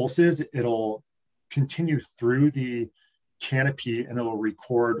pulses, it'll continue through the canopy and it'll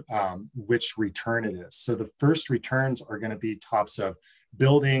record which return it is. So the first returns are going to be tops of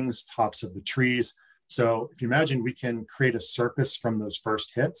buildings, tops of the trees. So if you imagine, we can create a surface from those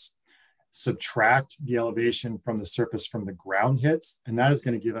first hits, subtract the elevation from the surface from the ground hits, and that is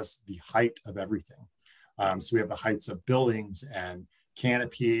going to give us the height of everything. So we have the heights of buildings and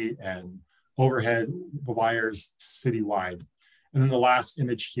canopy and overhead wires citywide. And then the last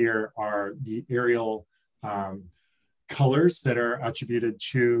image here are the aerial colors that are attributed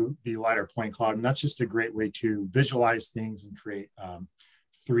to the LiDAR point cloud. And that's just a great way to visualize things and create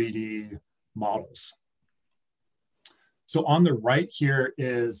 3D models. So on the right here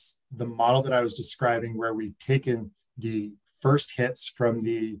is the model that I was describing, where we've taken the first hits from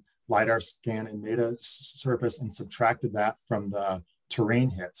the LiDAR scan and made a surface and subtracted that from the terrain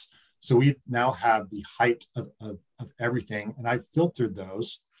hits. So we now have the height of everything, and I've filtered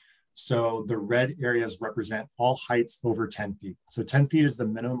those. So the red areas represent all heights over 10 feet. So 10 feet is the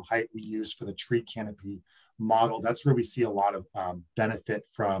minimum height we use for the tree canopy model. That's where we see a lot of benefit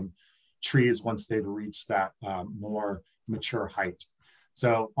from trees once they've reached that more mature height.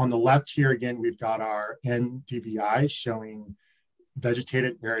 So on the left here, again, we've got our NDVI showing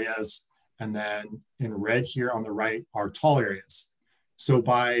vegetated areas, and then in red here on the right are tall areas. So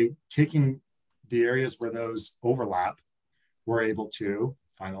by taking the areas where those overlap, we're able to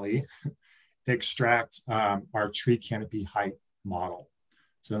finally extract our tree canopy height model.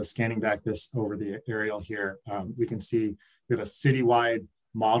 So scanning back this over the aerial here, we can see we have a citywide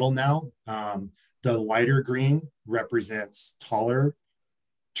model now. The lighter green represents taller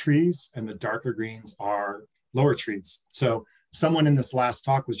trees and the darker greens are lower trees. So someone in this last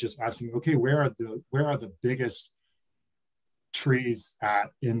talk was just asking, okay, where are the biggest trees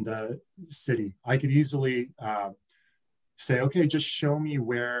in the city? I could easily say, okay, just show me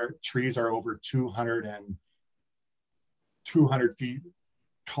where trees are over 200 feet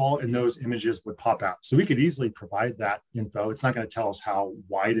tall, and those images would pop out. So we could easily provide that info. It's not going to tell us how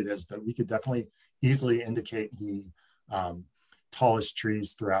wide it is, but we could definitely easily indicate the tallest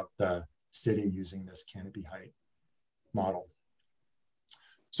trees throughout the city using this canopy height model.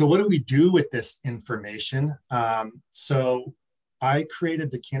 So what do we do with this information? So I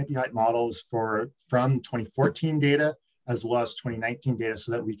created the canopy height models from 2014 data as well as 2019 data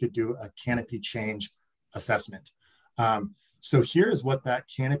so that we could do a canopy change assessment. So here's what that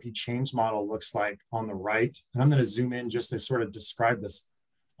canopy change model looks like on the right. And I'm going to zoom in just to sort of describe this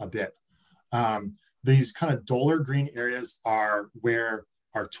a bit. These kind of duller green areas are where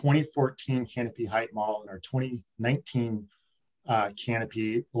our 2014 canopy height model and our 2019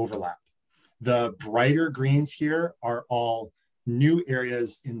 canopy overlap. The brighter greens here are all new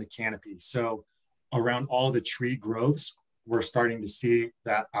areas in the canopy. So around all the tree groves, we're starting to see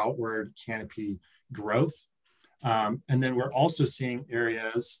that outward canopy growth. And then we're also seeing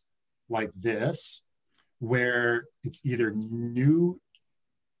areas like this, where it's either new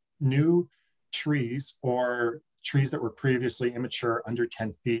trees or trees that were previously immature under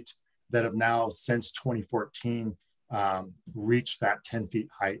 10 feet that have now since 2014 reached that 10 feet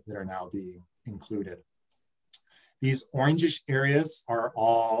height that are now being included. These orangish areas are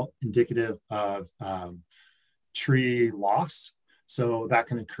all indicative of tree loss. So that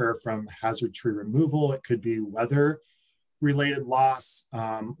can occur from hazard tree removal. It could be weather-related loss,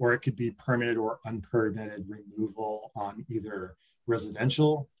 or it could be permitted or unpermitted removal on either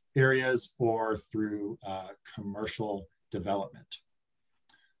residential areas or through commercial development.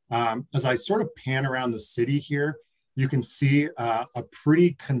 As I sort of pan around the city here, you can see a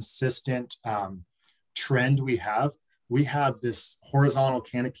pretty consistent trend we have. We have this horizontal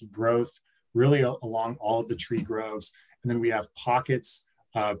canopy growth really along all of the tree groves. And then we have pockets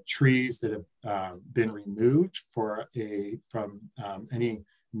of trees that have been removed from any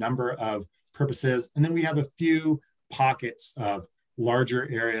number of purposes. And then we have a few pockets of larger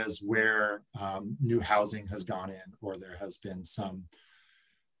areas where new housing has gone in, or there has been some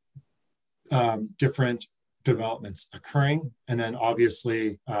different developments occurring. And then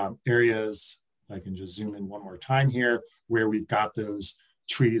obviously areas, I can just zoom in one more time here, where we've got those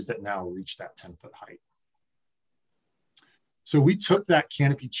trees that now reach that 10-foot height. So we took that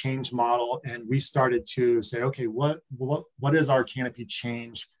canopy change model and we started to say, okay, what is our canopy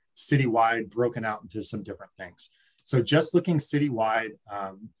change citywide, broken out into some different things. So just looking citywide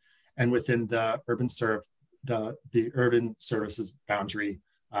and within the urban services boundary,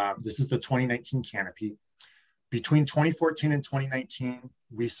 this is the 2019 canopy. Between 2014 and 2019,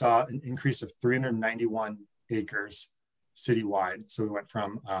 we saw an increase of 391 acres citywide. So we went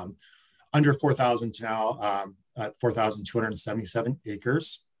from under 4,000 to now at 4,277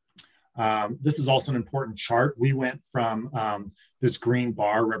 acres. This is also an important chart. We went from this green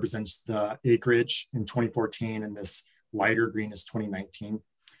bar represents the acreage in 2014, and this lighter green is 2019.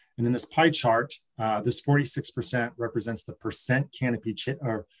 And in this pie chart, this 46% represents the percent canopy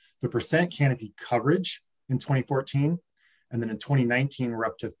or the percent canopy coverage in 2014. And then in 2019, we're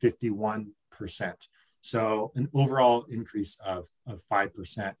up to 51%. So an overall increase of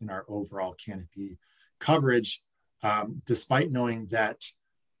 5% in our overall canopy coverage, despite knowing that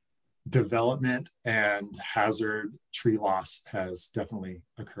development and hazard tree loss has definitely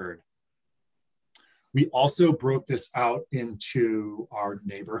occurred. We also broke this out into our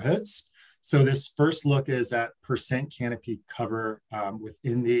neighborhoods. So this first look is at percent canopy cover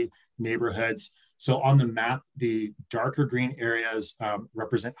within the neighborhoods. So on the map, the darker green areas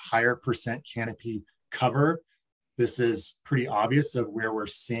represent higher percent canopy cover. This is pretty obvious of where we're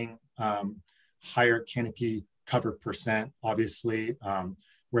seeing higher canopy cover percent, obviously,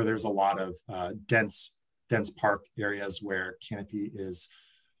 where there's a lot of dense park areas where canopy is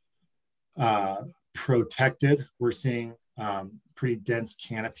protected. We're seeing pretty dense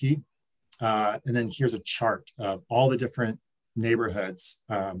canopy. And then here's a chart of all the different neighborhoods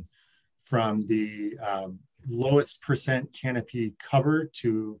from the lowest percent canopy cover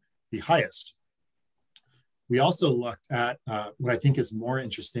to the highest. We also looked at what I think is more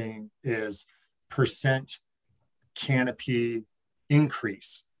interesting is percent canopy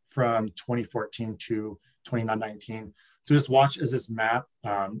increase from 2014 to 2019. So just watch as this map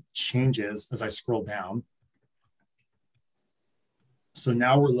changes as I scroll down. So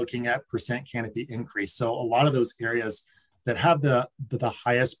now we're looking at percent canopy increase. So a lot of those areas that have the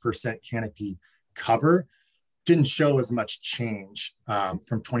highest percent canopy cover didn't show as much change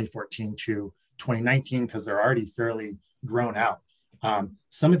from 2014 to 2019 because they're already fairly grown out.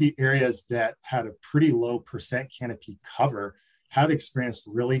 Some of the areas that had a pretty low percent canopy cover have experienced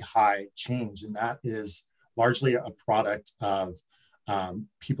really high change, and that is largely a product of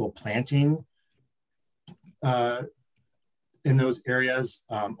people planting in those areas.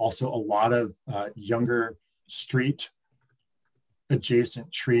 Also a lot of younger street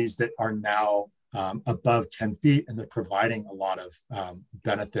adjacent trees that are now above 10 feet, and they're providing a lot of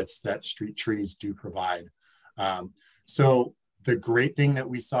benefits that street trees do provide. So the great thing that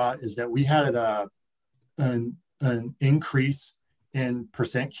we saw is that we had an increase in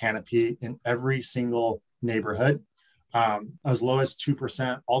percent canopy in every single neighborhood, as low as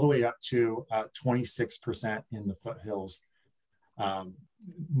 2% all the way up to 26% in the foothills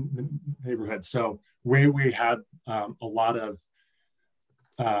neighborhood. So where we had a lot of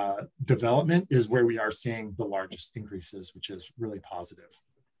development is where we are seeing the largest increases, which is really positive.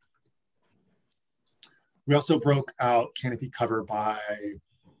 We also broke out canopy cover by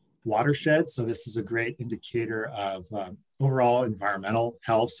watershed. So this is a great indicator of overall environmental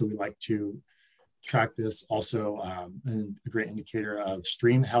health. So we like to track this also, and a great indicator of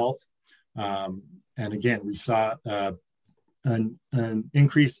stream health. And again, we saw an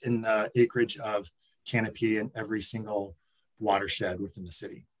increase in the acreage of canopy in every single watershed within the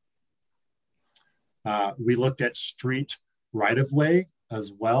city. We looked at street right-of-way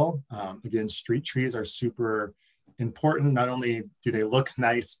as well. Again, street trees are super important. Not only do they look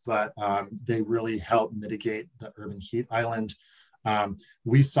nice, but they really help mitigate the urban heat island.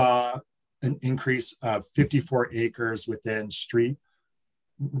 We saw an increase of 54 acres within street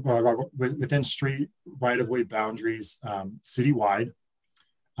right-of-way boundaries citywide.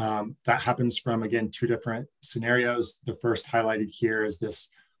 That happens from, again, two different scenarios. The first highlighted here is this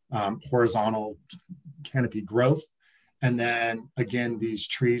horizontal canopy growth. And then again, these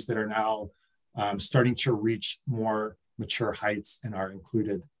trees that are now starting to reach more mature heights and are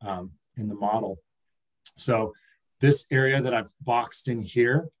included in the model. So this area that I've boxed in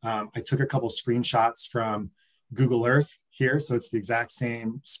here, I took a couple screenshots from Google Earth here. So it's the exact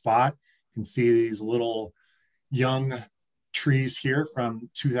same spot. You can see these little young trees here from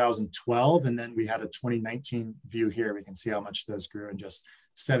 2012. And then we had a 2019 view here. We can see how much those grew in just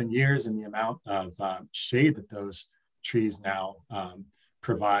 7 years and the amount of shade that those trees now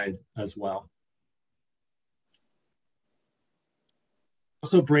provide as well.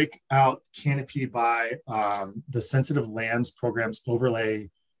 Also break out canopy by the sensitive lands programs overlay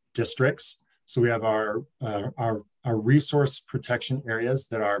districts. So we have our resource protection areas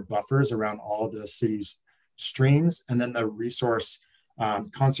that are buffers around all of the city's streams, and then the resource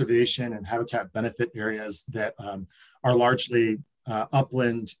conservation and habitat benefit areas that are largely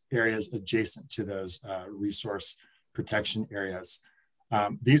upland areas adjacent to those resource protection areas.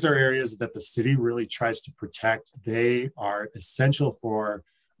 These are areas that the city really tries to protect. They are essential for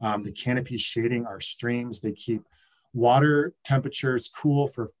the canopy shading our streams. They keep Water temperatures cool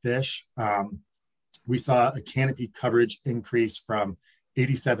for fish. We saw a canopy coverage increase from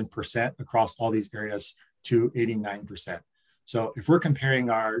 87% across all these areas to 89%. So if we're comparing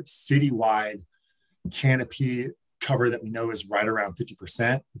our citywide canopy cover that we know is right around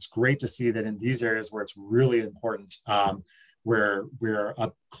 50%, it's great to see that in these areas where it's really important, where we're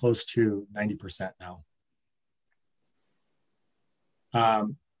up close to 90% now.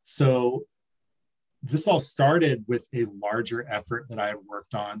 So this all started with a larger effort that I had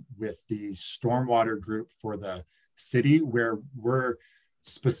worked on with the stormwater group for the city, where we're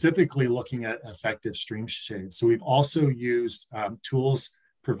specifically looking at effective stream shade. So we've also used tools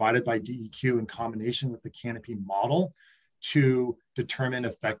provided by DEQ in combination with the canopy model to determine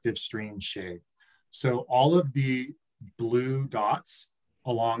effective stream shade. So all of the blue dots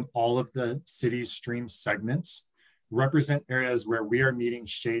along all of the city's stream segments represent areas where we are meeting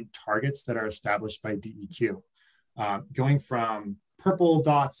shade targets that are established by DEQ. Going from purple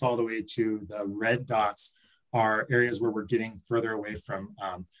dots all the way to the red dots are areas where we're getting further away from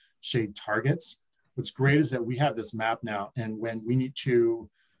shade targets. What's great is that we have this map now, and when we need to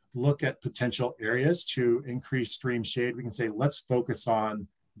look at potential areas to increase stream shade, we can say, let's focus on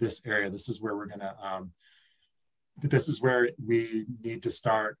this area. This is where we're gonna, this is where we need to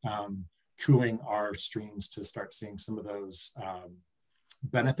start cooling our streams to start seeing some of those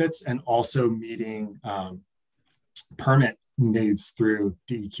benefits, and also meeting permit needs through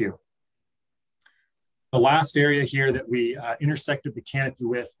DEQ. The last area here that we intersected the canopy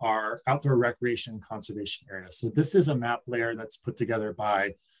with are outdoor recreation conservation areas. So this is a map layer that's put together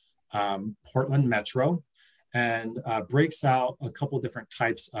by Portland Metro, and breaks out a couple different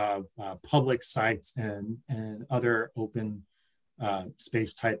types of public sites and other open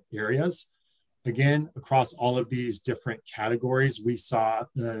space type areas. Again, across all of these different categories, we saw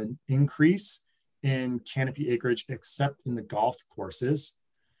an increase in canopy acreage, except in the golf courses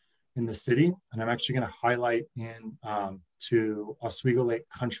in the city. And I'm actually going to highlight in to Oswego Lake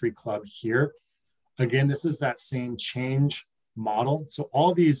Country Club here. Again, this is that same change model. So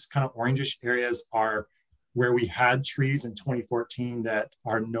all these kind of orangish areas are where we had trees in 2014 that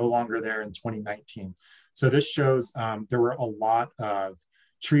are no longer there in 2019. So this shows there were a lot of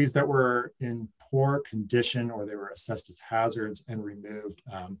trees that were in poor condition, or they were assessed as hazards and removed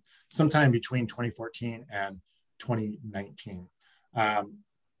sometime between 2014 and 2019.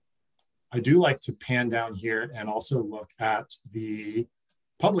 I do like to pan down here and also look at the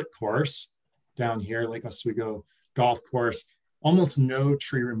public course down here, Lake Oswego Golf Course. Almost no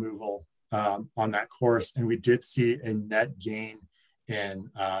tree removal on that course, and we did see a net gain in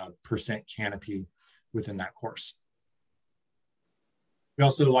percent canopy within that course. We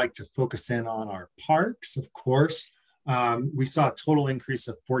also like to focus in on our parks, of course. We saw a total increase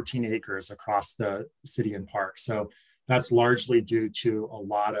of 14 acres across the city and park. So that's largely due to a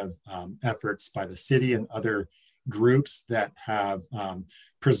lot of efforts by the city and other groups that have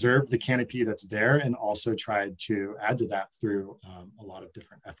preserved the canopy that's there, and also tried to add to that through a lot of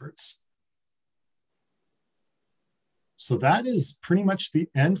different efforts. So that is pretty much the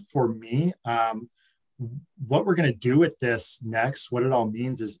end for me. What we're going to do with this next, what it all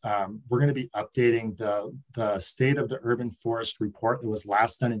means is we're going to be updating the State of the Urban Forest report that was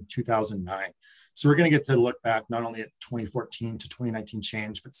last done in 2009. So we're going to get to look back not only at 2014 to 2019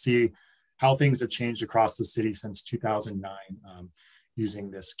 change, but see how things have changed across the city since 2009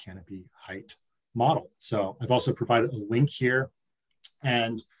 using this canopy height model. So I've also provided a link here,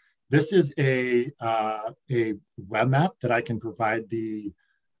 and this is a web map that I can provide the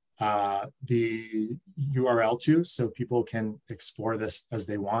URL to, so people can explore this as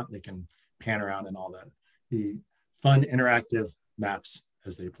they want. They can pan around in all the fun interactive maps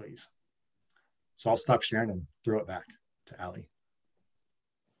as they please. So I'll stop sharing and throw it back to Allie.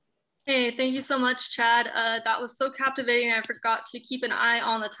 Hey, thank you so much, Chad. That was so captivating. I forgot to keep an eye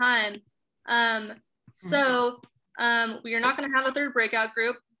on the time. We are not going to have a third breakout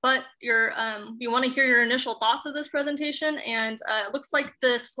group, but we want to hear your initial thoughts of this presentation. And it looks like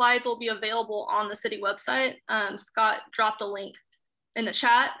the slides will be available on the city website. Scott dropped a link in the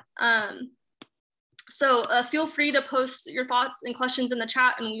chat. So feel free to post your thoughts and questions in the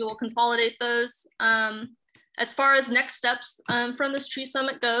chat, and we will consolidate those. As far as next steps from this tree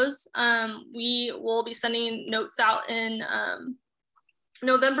summit goes, we will be sending notes out in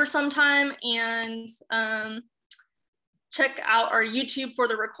November sometime, and check out our YouTube for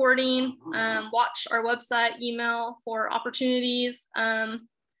the recording, watch our website, email for opportunities,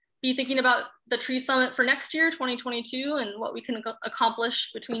 be thinking about the tree summit for next year, 2022, and what we can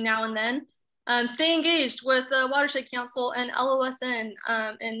accomplish between now and then. Stay engaged with the Watershed Council and LOSN,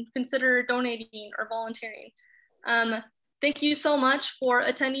 and consider donating or volunteering. Thank you so much for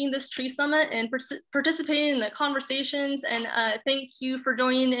attending this tree summit and participating in the conversations. And thank you for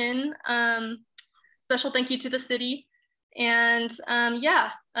joining in. Special thank you to the city. And yeah,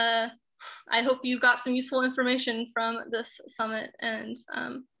 I hope you got some useful information from this summit. And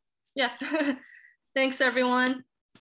yeah, thanks everyone.